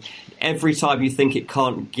competition. I mean, every time you think it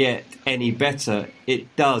can't get any better,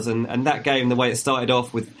 it does. And that game, the way it started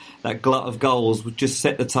off with that glut of goals, would just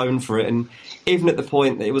set the tone for it. And even at the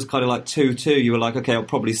point that it was kind of like 2-2, you were like, okay, I'll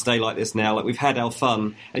probably stay like this now. Like, we've had our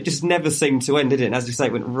fun. It just never seemed to end, did it? And as you say,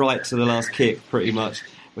 it went right to the last kick, pretty much.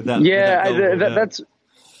 With that, yeah, that's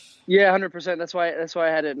Yeah, 100%. That's why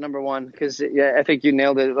I had it at number one, because I think you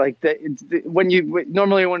nailed it. Like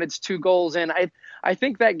normally when it's 2 goals in, I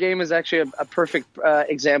think that game is actually a perfect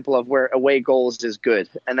example of where away goals is good.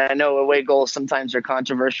 And I know away goals sometimes are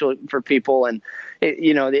controversial for people, and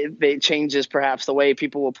it changes perhaps the way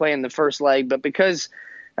people will play in the first leg. But because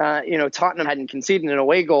Tottenham hadn't conceded an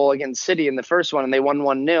away goal against City in the first one, and they won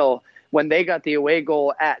 1-0. When they got the away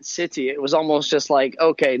goal at City, it was almost just like,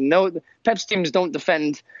 okay, no, Pep's teams don't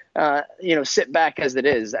defend, sit back as it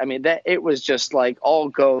is. I mean, it was just like all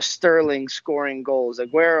go, Sterling scoring goals,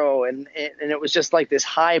 Aguero, and it was just like this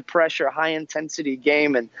high pressure, high intensity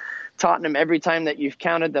game. And Tottenham, every time that you've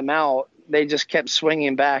counted them out, they just kept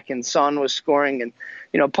swinging back, and Son was scoring. And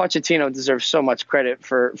Pochettino deserves so much credit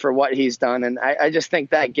for what he's done. And I just think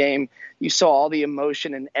that game, you saw all the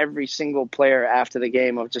emotion in every single player after the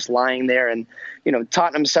game of just lying there, and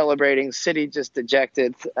Tottenham celebrating, City just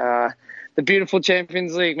dejected. The beautiful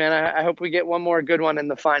Champions League, man. I hope we get one more good one in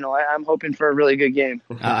the final. I'm hoping for a really good game.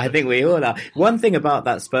 I think we all are. One thing about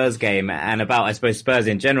that Spurs game, and about, I suppose, Spurs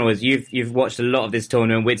in general, is you've watched a lot of this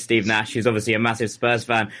tournament with Steve Nash, who's obviously a massive Spurs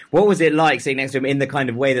fan. What was it like sitting next to him in the kind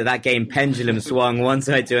of way that game pendulum swung one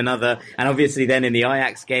side to another? And obviously then in the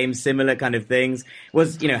Ajax game, similar kind of things.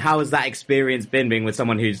 How has that experience been, being with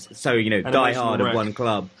someone who's so, die hard of one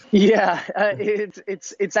club? Yeah,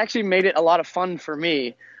 it's actually made it a lot of fun for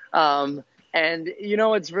me. And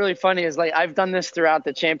what's really funny is, like, I've done this throughout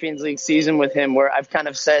the Champions League season with him, where I've kind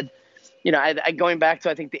of said, going back to,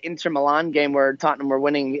 I think, the Inter Milan game where Tottenham were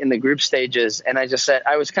winning in the group stages. And I just said,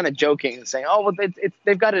 I was kind of joking and saying, oh, well,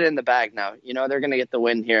 they've got it in the bag now. They're going to get the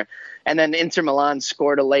win here. And then Inter Milan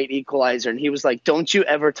scored a late equalizer. And he was like, don't you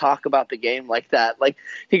ever talk about the game like that. Like,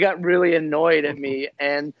 he got really annoyed at me.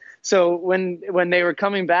 And so when they were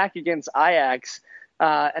coming back against Ajax,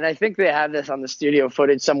 and I think they have this on the studio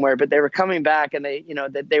footage somewhere, but they were coming back, and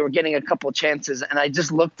they were getting a couple chances. And I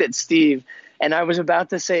just looked at Steve, and I was about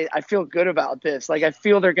to say, I feel good about this. Like, I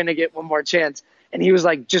feel they're going to get one more chance. And he was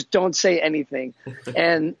like, just don't say anything.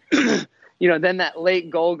 And, then that late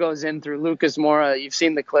goal goes in through Lucas Moura. You've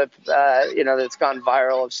seen the clip, that's gone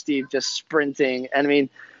viral of Steve just sprinting. And I mean,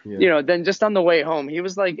 then just on the way home, he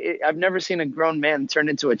was like, I've never seen a grown man turn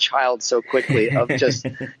into a child so quickly, of just,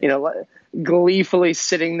 gleefully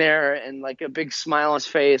sitting there and like a big smile on his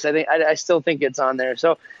face. I still think it's on there.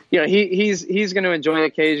 So, he's going to enjoy the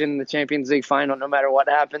occasion in the Champions League final, no matter what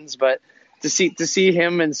happens. But to see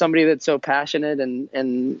him and somebody that's so passionate and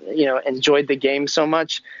enjoyed the game so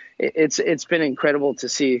much, it's been incredible to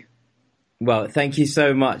see. Well, thank you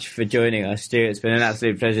so much for joining us, Stu. It's been an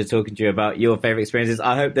absolute pleasure talking to you about your favourite experiences.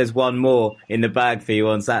 I hope there's one more in the bag for you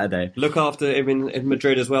on Saturday. Look after him in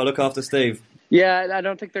Madrid as well. Look after Steve. Yeah, I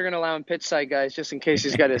don't think they're going to allow him pitch side, guys, just in case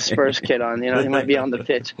he's got his Spurs kit on. He might be on the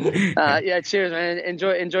pitch. Cheers, man.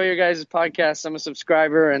 Enjoy your guys' podcast. I'm a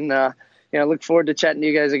subscriber, and look forward to chatting to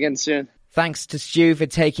you guys again soon. Thanks to Stu for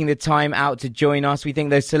taking the time out to join us. We think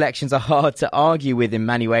those selections are hard to argue with in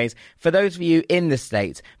many ways. For those of you in the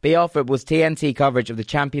States, BR Football's TNT coverage of the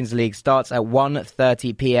Champions League starts at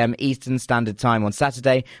 1:30 p.m. Eastern Standard Time on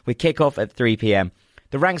Saturday, with kickoff at 3 p.m.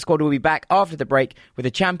 The Rank Squad will be back after the break with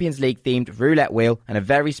a Champions League themed roulette wheel and a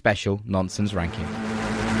very special nonsense ranking.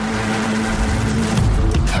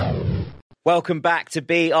 Welcome back to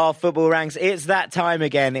BR Football Ranks. It's that time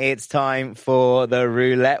again. It's time for the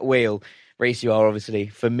roulette wheel. Reece, you are obviously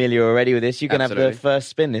familiar already with this. You're going to have the first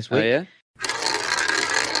spin this week. Oh, yeah?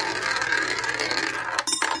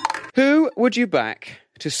 Who would you back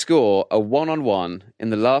to score a one-on-one in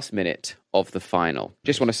the last minute of the final?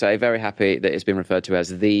 Just want to say, very happy that it's been referred to as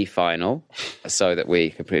the final, so that we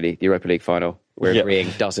completely, the Europa League final, we're agreeing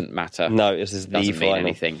doesn't matter. No, this is the final. Doesn't mean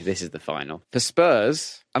anything. This is the final. For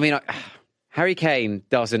Spurs, I mean, Harry Kane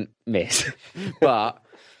doesn't miss, but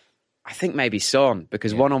I think maybe Son,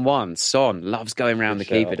 because one-on-one, Son loves going around the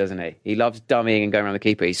keeper, doesn't he? He loves dummying and going around the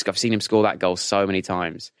keeper. I've seen him score that goal so many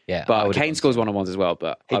times. Yeah, but Kane scores one-on-ones as well.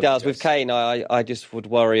 But he does. With Kane, I just would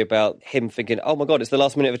worry about him thinking, oh my God, it's the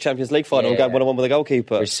last minute of a Champions League final. I'm going one-on-one with a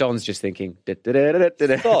goalkeeper. Whereas Son's just thinking... Son,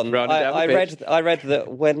 I read that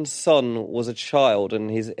when Son was a child and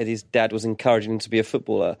his dad was encouraging him to be a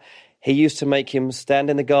footballer, he used to make him stand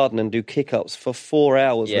in the garden and do kick-ups for 4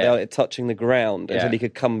 hours without it touching the ground until he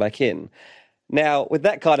could come back in. Now, with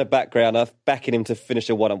that kind of background, I'm backing him to finish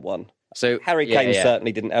a one-on-one. So Harry Kane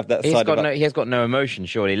certainly didn't have that side of He has got no emotion,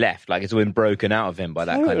 surely, left. Like, it's been broken out of him by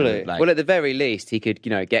that kind Totally. of... Like, Well, at the very least, he could,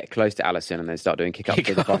 get close to Alisson and then start doing kick-ups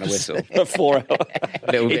to the final whistle. for 4 hours.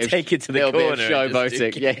 Little He'd bit of, take it to the little bit of corner and just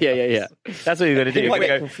do showboating. Yeah. that's what you've got to do. You You've got might to get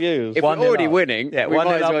go confused. If we're 1-0 already up. winning, Yeah, we 1-0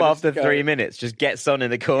 might as up well after just go. 3 minutes. Just get Son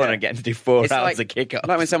in the corner and get him to do 4 It's rounds like, of kick-ups.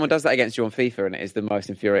 like when someone does that against you on FIFA, and it is the most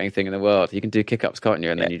infuriating thing in the world. You can do kick-ups, can't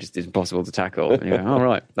you? And then it's impossible to tackle. And you go, all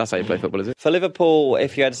right, that's how you play football, is it? For Liverpool,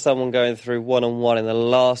 if you had someone going through one-on-one in the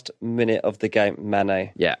last minute of the game, Mane.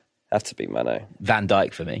 Yeah. Have to be Mane. Van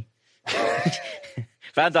Dijk for me.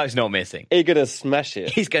 Van Dijk's not missing. He's going to smash it.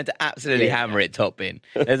 He's going to absolutely hammer it top bin.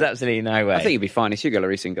 There's absolutely no way. I think he'd be fine. It's Hugo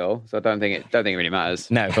Lloris in goal, so I don't think it really matters.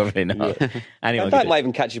 No, probably not. Anyone Van could Dijk might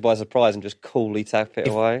even catch you by surprise and just coolly tap it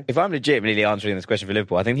away. If I'm legitimately answering this question for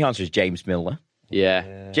Liverpool, I think the answer is James Milner.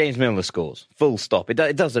 Yeah. James Milner scores. Full stop.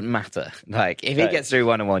 It doesn't matter. Like, if he Okay. gets through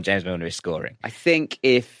 1-on-1, James Milner is scoring. I think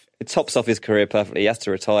if It tops off his career perfectly. He has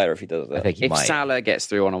to retire if he does that. I think he might. Salah gets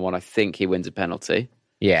through one-on-one, I think he wins a penalty.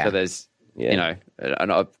 Yeah. So there's,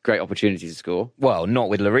 a great opportunity to score. Well, not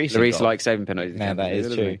with Lloris. Lloris likes saving penalties. No, that is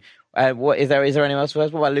doesn't true. he? What is there anyone else for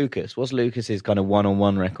us? What about Lucas? What's Lucas's kind of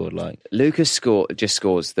 1-on-1 record like? Lucas just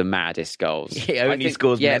scores the maddest goals. He only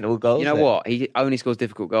scores mental goals, You know then. what? He only scores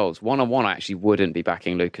difficult goals. One-on-one, I actually wouldn't be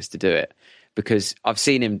backing Lucas to do it because I've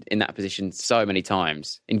seen him in that position so many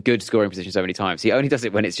times, in good scoring position so many times. He only does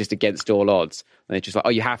it when it's just against all odds. And it's just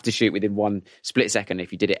like, you have to shoot within one split second.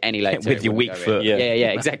 If you did it any later, With it your wouldn't weak go in. foot.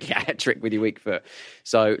 Yeah, exactly. A hat trick with your weak foot.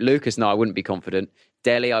 So Lucas, no, I wouldn't be confident.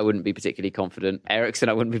 Dele, I wouldn't be particularly confident. Ericsson,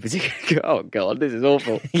 I wouldn't be particularly... Oh, God, this is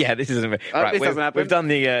awful. Yeah, this isn't... Right, this doesn't happen. We've done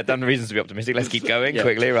the reasons to be optimistic. Let's keep going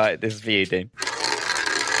quickly. Right, this is for you, Dean.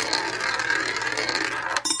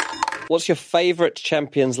 What's your favourite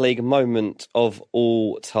Champions League moment of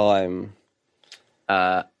all time?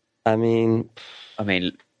 I mean,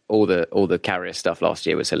 all the Carrier stuff last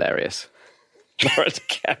year was hilarious. Lawrence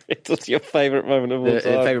Carrier, what's your favourite moment of all The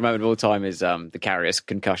time? favourite moment of all time is the Carrier's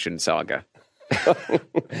concussion saga.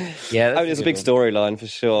 Yeah, I mean, it's a big storyline for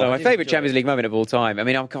sure. No, my favourite Champions League moment of all time. I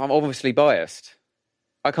mean, I'm obviously biased.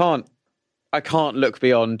 I can't look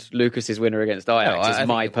beyond Lucas's winner against Ajax as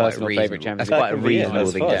my personal favourite Champions That's League. quite a reasonable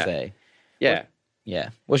that's thing fine. to say. Yeah. Yeah.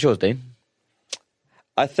 What's yours, Dean?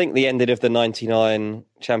 I think the ending of the 99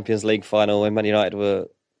 Champions League final when Man United were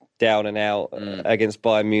down and out against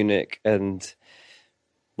Bayern Munich and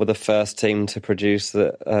were the first team to produce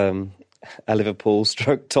a Liverpool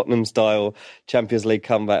stroke Tottenham style Champions League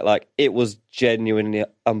comeback. Like, it was genuinely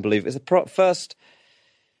unbelievable. It's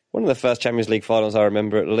one of the first Champions League finals I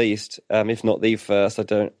remember, at least, if not the first. I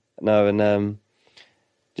don't know. And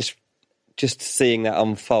just seeing that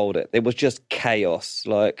unfold, it was just chaos.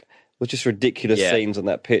 Like, it was just ridiculous scenes on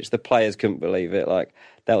that pitch. The players couldn't believe it. Like,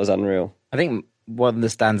 that was unreal. I think one that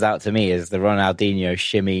stands out to me is the Ronaldinho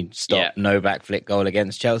shimmy stop no back flick goal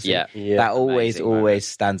against Chelsea. Yeah. That always Amazing moment.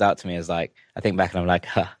 stands out to me as like, I think back and I'm like,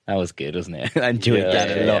 that was good, wasn't it? I enjoyed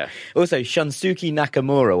that a lot. Yeah. Also, Shunsuke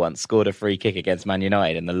Nakamura once scored a free kick against Man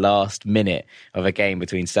United in the last minute of a game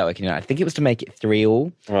between Celtic and United. I think it was to make it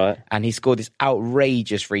 3-3. Right. And he scored this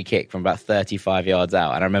outrageous free kick from about 35 yards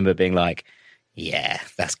out. And I remember being like, yeah,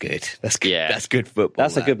 that's good. That's good. Yeah. That's good football.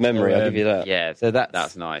 That's a good memory, I'll give you that. Yeah, So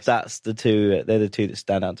that's nice. That's the two. They're the two that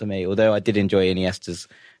stand out to me. Although I did enjoy Iniesta's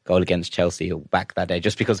goal against Chelsea back that day,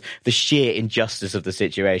 just because the sheer injustice of the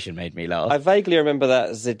situation made me laugh. I vaguely remember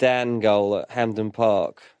that Zidane goal at Hampden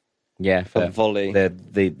Park. Yeah, A volley.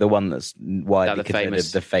 The one that's widely the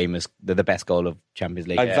considered the best goal of Champions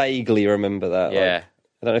League. I vaguely remember that. Yeah. Like,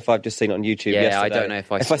 I don't know if I've just seen it on YouTube Yeah, yesterday. I don't know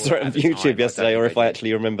if I saw saw it it on at the YouTube time. yesterday I don't or think if I I did.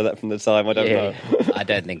 actually remember that from the time. I don't know. I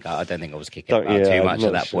don't think I was kicking about too I'm much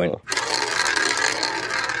at not that point.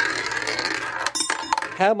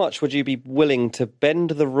 How much would you be willing to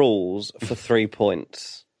bend the rules for 3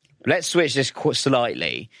 points? Let's switch this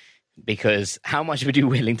slightly, because how much would you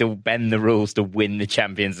be willing to bend the rules to win the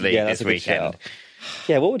Champions League Yeah, that's this a good weekend? shout.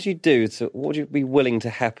 Yeah, what would you do? What would you be willing to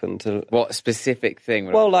happen to? What specific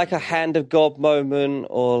thing? Well, like a hand of God moment,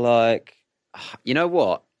 or like You know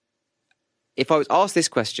what? If I was asked this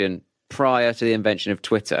question prior to the invention of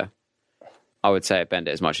Twitter, I would say bend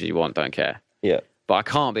it as much as you want, don't care. yeah. But I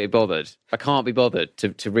can't be bothered. I can't be bothered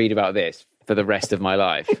to read about this for the rest of my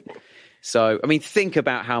life. So, I mean, think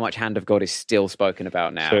about how much Hand of God is still spoken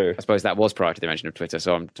about now. True. I suppose that was prior to the invention of Twitter,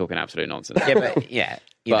 so I'm talking absolute nonsense. Yeah, but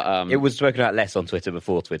you know, it was spoken about less on Twitter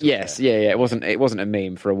before Twitter. Yes, yeah. It wasn't a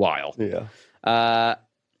meme for a while. Yeah. I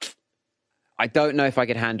don't know if I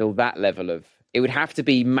could handle that level of... It would have to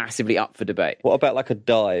be massively up for debate. What about like a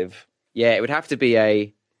dive? Yeah, it would have to be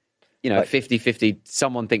a... like, 50-50.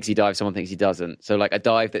 Someone thinks he dives, someone thinks he doesn't. So like a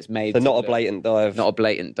dive that's made... So not a blatant dive. Not a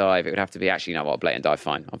blatant dive. It would have to be, actually, a blatant dive,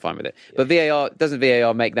 fine. I'm fine with it. But doesn't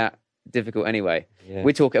VAR make that difficult anyway? Yeah.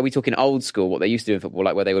 Are we talking old school, what they used to do in football,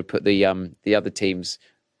 like where they would put the other team's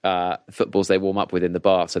footballs they warm up with in the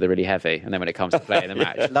bar, so they're really heavy, and then when it comes to playing the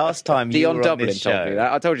match... Last time you Dion were on Dublin this told show... me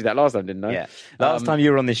that. I told you that last time, didn't I? Yeah. Last time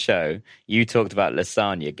you were on this show, you talked about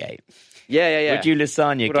Lasagna Gate. Yeah. Would you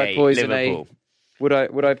Lasagna Would I Gate poison Liverpool? Would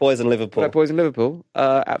I Poison Liverpool. Would I poison Liverpool?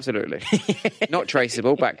 Absolutely. Not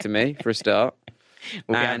traceable back to me for a start.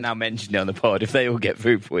 We can now mention it on the pod. If they all get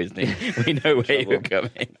food poisoning, we know where you're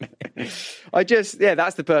coming. That's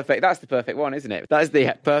the perfect one, isn't it? That's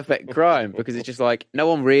the perfect crime, because it's just like no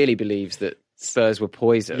one really believes that Spurs were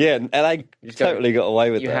poisoned. Yeah, and they totally got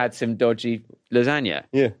away with you that. You had some dodgy lasagna.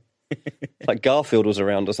 Yeah. Like Garfield was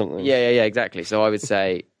around or something. Yeah, exactly. So I would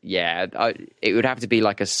say, it would have to be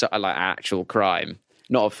like actual crime,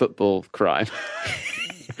 not a football crime.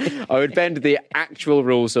 I would bend the actual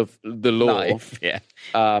rules of the law,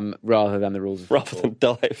 rather than the rules of rather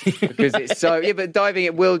football. than dive. Because it's so. Yeah, but diving,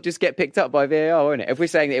 it will just get picked up by VAR, won't it? If we're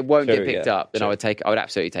saying that it won't get picked up, then I would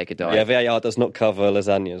absolutely take a dive. Yeah, VAR does not cover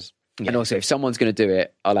lasagnas. Yeah. And also, if someone's going to do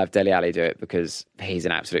it, I'll have Dele Alli do it, because he's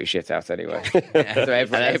an absolute shithouse anyway. So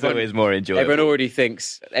everyone is more enjoyable. Everyone already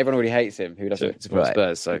hates him who doesn't support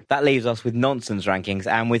Spurs. So that leaves us with nonsense rankings,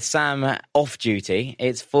 and with Sam off duty,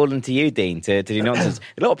 it's fallen to you, Dean, to do nonsense.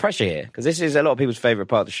 A lot of pressure here, because this is a lot of people's favourite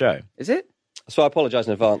part of the show. Is it? So I apologise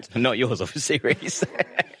in advance. Not yours, obviously, Reece.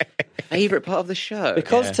 Favourite part of the show?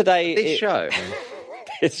 Because today... This show.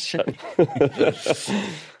 This show.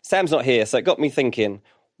 Sam's not here, so it got me thinking...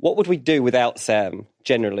 What would we do without Sam,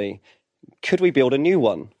 generally? Could we build a new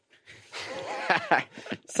one?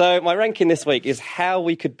 So my ranking this week is how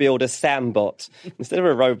we could build a Sam bot. Instead of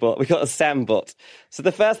a robot, we got a Sam bot. So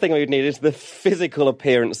the first thing we would need is the physical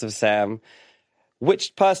appearance of Sam.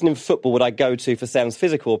 Which person in football would I go to for Sam's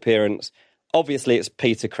physical appearance? Obviously, it's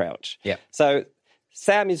Peter Crouch. Yeah. So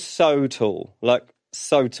Sam is so tall,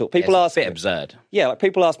 so tall. People ask me. It's a bit absurd. Yeah,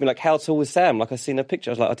 people ask me, how tall is Sam? Like, I've seen a picture.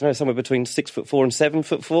 I was like, I don't know, somewhere between 6'4" and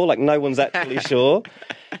 7'4". Like, no one's actually sure.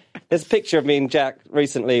 There's a picture of me and Jack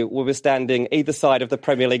recently where we're standing either side of the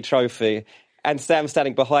Premier League trophy, and Sam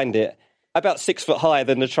standing behind it, about 6 foot higher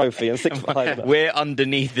than the trophy and 6 foot higher. We're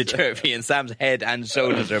underneath the trophy, and Sam's head and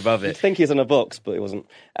shoulders are above it. You'd think he's in a box, but he wasn't.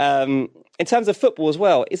 In terms of football as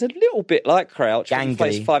well, it's a little bit like Crouch.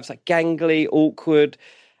 Gangly. It's like gangly, awkward.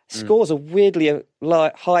 Scores a weirdly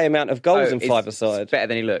high amount of goals in five-a-side. Better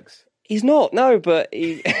than he looks. He's not, no, but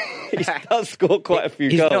he does score quite a few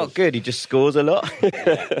goals. He's not good, he just scores a lot.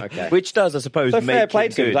 Okay. Which does, I suppose, so make fair play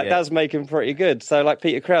him to him. good. Does make him pretty good. So,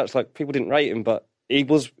 Peter Crouch, people didn't rate him, but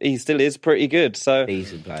he still is pretty good. So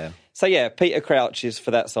decent player. So, yeah, Peter Crouch is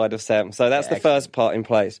for that side of Sam. So that's the first part in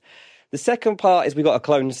place. The second part is we've got to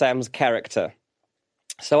clone Sam's character.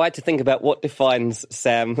 So I had to think about what defines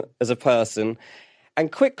Sam as a person. And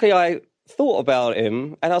quickly I thought about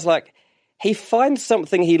him, and I was like, he finds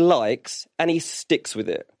something he likes and he sticks with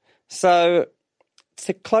it. So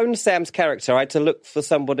to clone Sam's character, I had to look for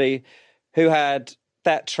somebody who had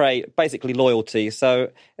that trait, basically loyalty. So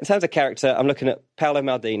in terms of character, I'm looking at Paolo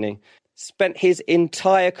Maldini. Spent his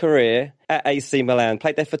entire career at AC Milan,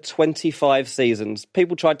 played there for 25 seasons.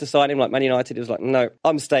 People tried to sign him like Man United. He was like, no,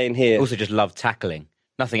 I'm staying here. Also just loved tackling.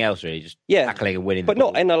 Nothing else really, just tackling and winning but the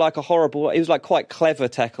ball. Not in a horrible... He was quite clever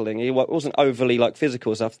tackling. He wasn't overly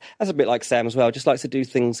physical stuff. That's a bit like Sam as well. Just likes to do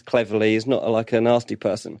things cleverly. He's not a nasty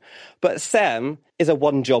person. But Sam is a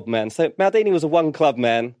one-job man. So Maldini was a one-club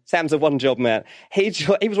man. Sam's a one-job man. He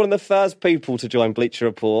was one of the first people to join Bleacher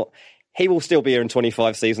Report. He will still be here in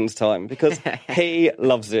 25 seasons' time because he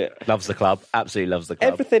loves it. Loves the club. Absolutely loves the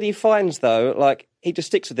club. Everything he finds, though, he just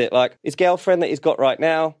sticks with it. His girlfriend that he's got right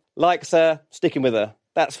now, likes her, sticking with her.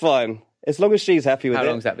 That's fine. As long as she's happy with it. How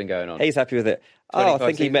long's that been going on? He's happy with it. I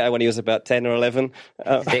think he met her when he was about 10 or 11.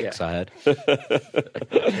 6, I heard.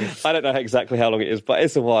 I don't know exactly how long it is, but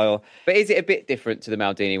it's a while. But is it a bit different to the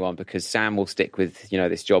Maldini one? Because Sam will stick with,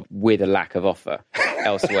 this job with a lack of offer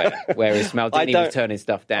elsewhere, whereas Maldini was turning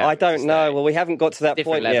stuff down. I don't know. Well, we haven't got to that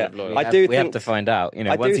point yet. We have to find out.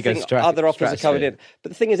 Once he goes other offers are coming in. But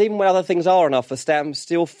the thing is, even when other things are on offer, Sam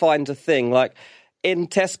still finds a thing. In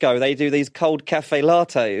Tesco, they do these cold cafe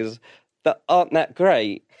lattes that aren't that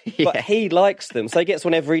great. But he likes them, so he gets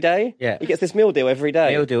one every day. Yeah. He gets this meal deal every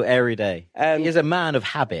day. Meal deal every day. And he is a man of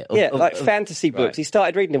habit. Fantasy books. Right. He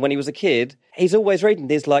started reading them when he was a kid. He's always reading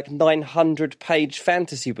these 900-page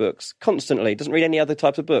fantasy books constantly. Doesn't read any other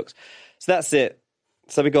types of books. So that's it.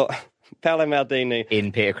 So we got Paolo Maldini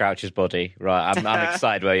in Peter Crouch's body. Right, I'm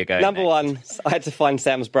excited where you're going. Number one, I had to find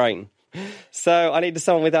Sam's brain. So I needed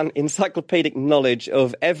someone with an encyclopedic knowledge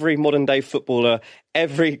of every modern-day footballer,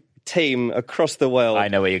 every team across the world. I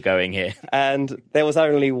know where you're going here. And there was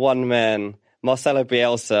only one man. Marcelo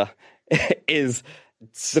Bielsa is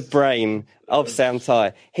the brain of Sam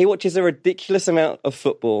Tighe. He watches a ridiculous amount of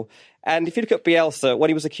football. And if you look at Bielsa, when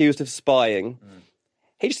he was accused of spying,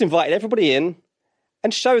 he just invited everybody in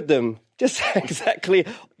and showed them just exactly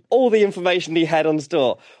all the information he had on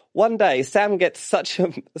store. One day, Sam gets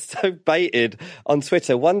so baited on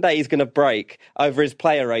Twitter. One day he's going to break over his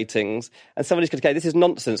player ratings, and somebody's going to go, this is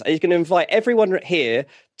nonsense. And he's going to invite everyone here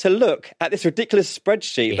to look at this ridiculous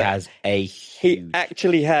spreadsheet he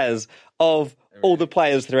actually has of all the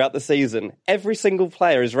players throughout the season. Every single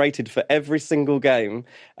player is rated for every single game,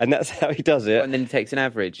 and that's how he does it. And then he takes an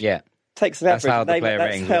average. Yeah. Takes an That's average. how the player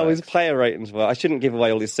That's ratings how works. his player ratings were. I shouldn't give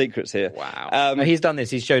away all his secrets here. Wow. No, he's done this.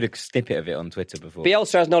 He's showed a snippet of it on Twitter before.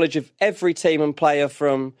 Bielsa has knowledge of every team and player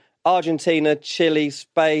from Argentina, Chile,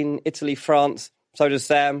 Spain, Italy, France. So does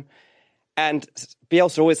Sam. And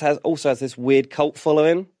Bielsa also has this weird cult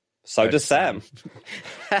following. So does Sam.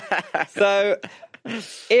 So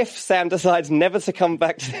if Sam decides never to come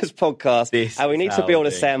back to this podcast, and we need to build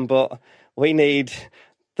a Sam bot, we need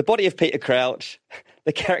the body of Peter Crouch,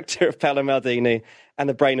 the character of Paolo Maldini, and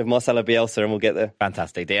the brain of Marcelo Bielsa, and we'll get there.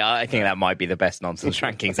 Fantastic. I think that might be the best nonsense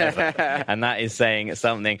rankings ever. And that is saying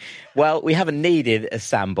something. Well, we haven't needed a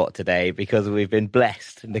Sam bot today because we've been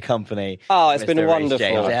blessed in the company. Oh, it's of been Mr. Reece wonderful.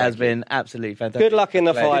 James. It has been absolutely fantastic. Good luck in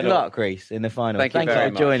the final. Good luck, Reece, in the final. Thank you for very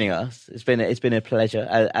much. joining us. It's been a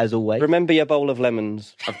pleasure, as always. Remember your bowl of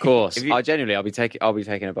lemons. Of course. I'll be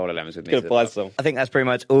taking a bowl of lemons with me. Good buy some. I think that's pretty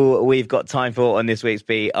much all we've got time for on this week's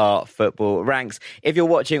BR Football Ranks. If you're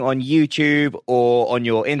watching on YouTube or on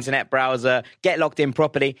your internet browser, get locked in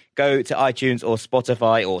properly. Go to iTunes or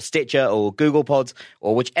Spotify or Stitcher or Google Pods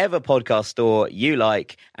or whichever podcast store you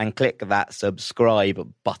like and click that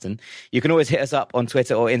subscribe button. You can always hit us up on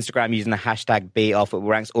Twitter or Instagram using the hashtag BR Football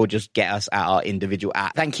Ranks or just get us at our individual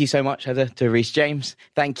app. Thank you so much, Heather, to Reece James.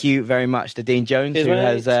 Thank you very much to Dean Jones, Cheers, who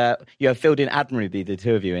mate. has you have filled in admirably, the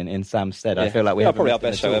two of you, in Sam's stead. I feel like we have probably our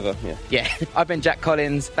best show ever. Yeah. I've been Jack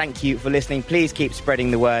Collins. Thank you for listening. Please keep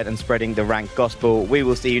spreading the word and spreading the rank gospel. We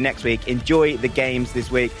will see you next week. Enjoy the games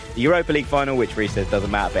this week. The Europa League final, which Reece says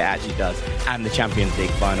doesn't matter, but it actually does. And the Champions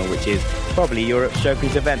League final, which is probably Europe's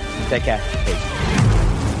showpiece event. Take care. Peace.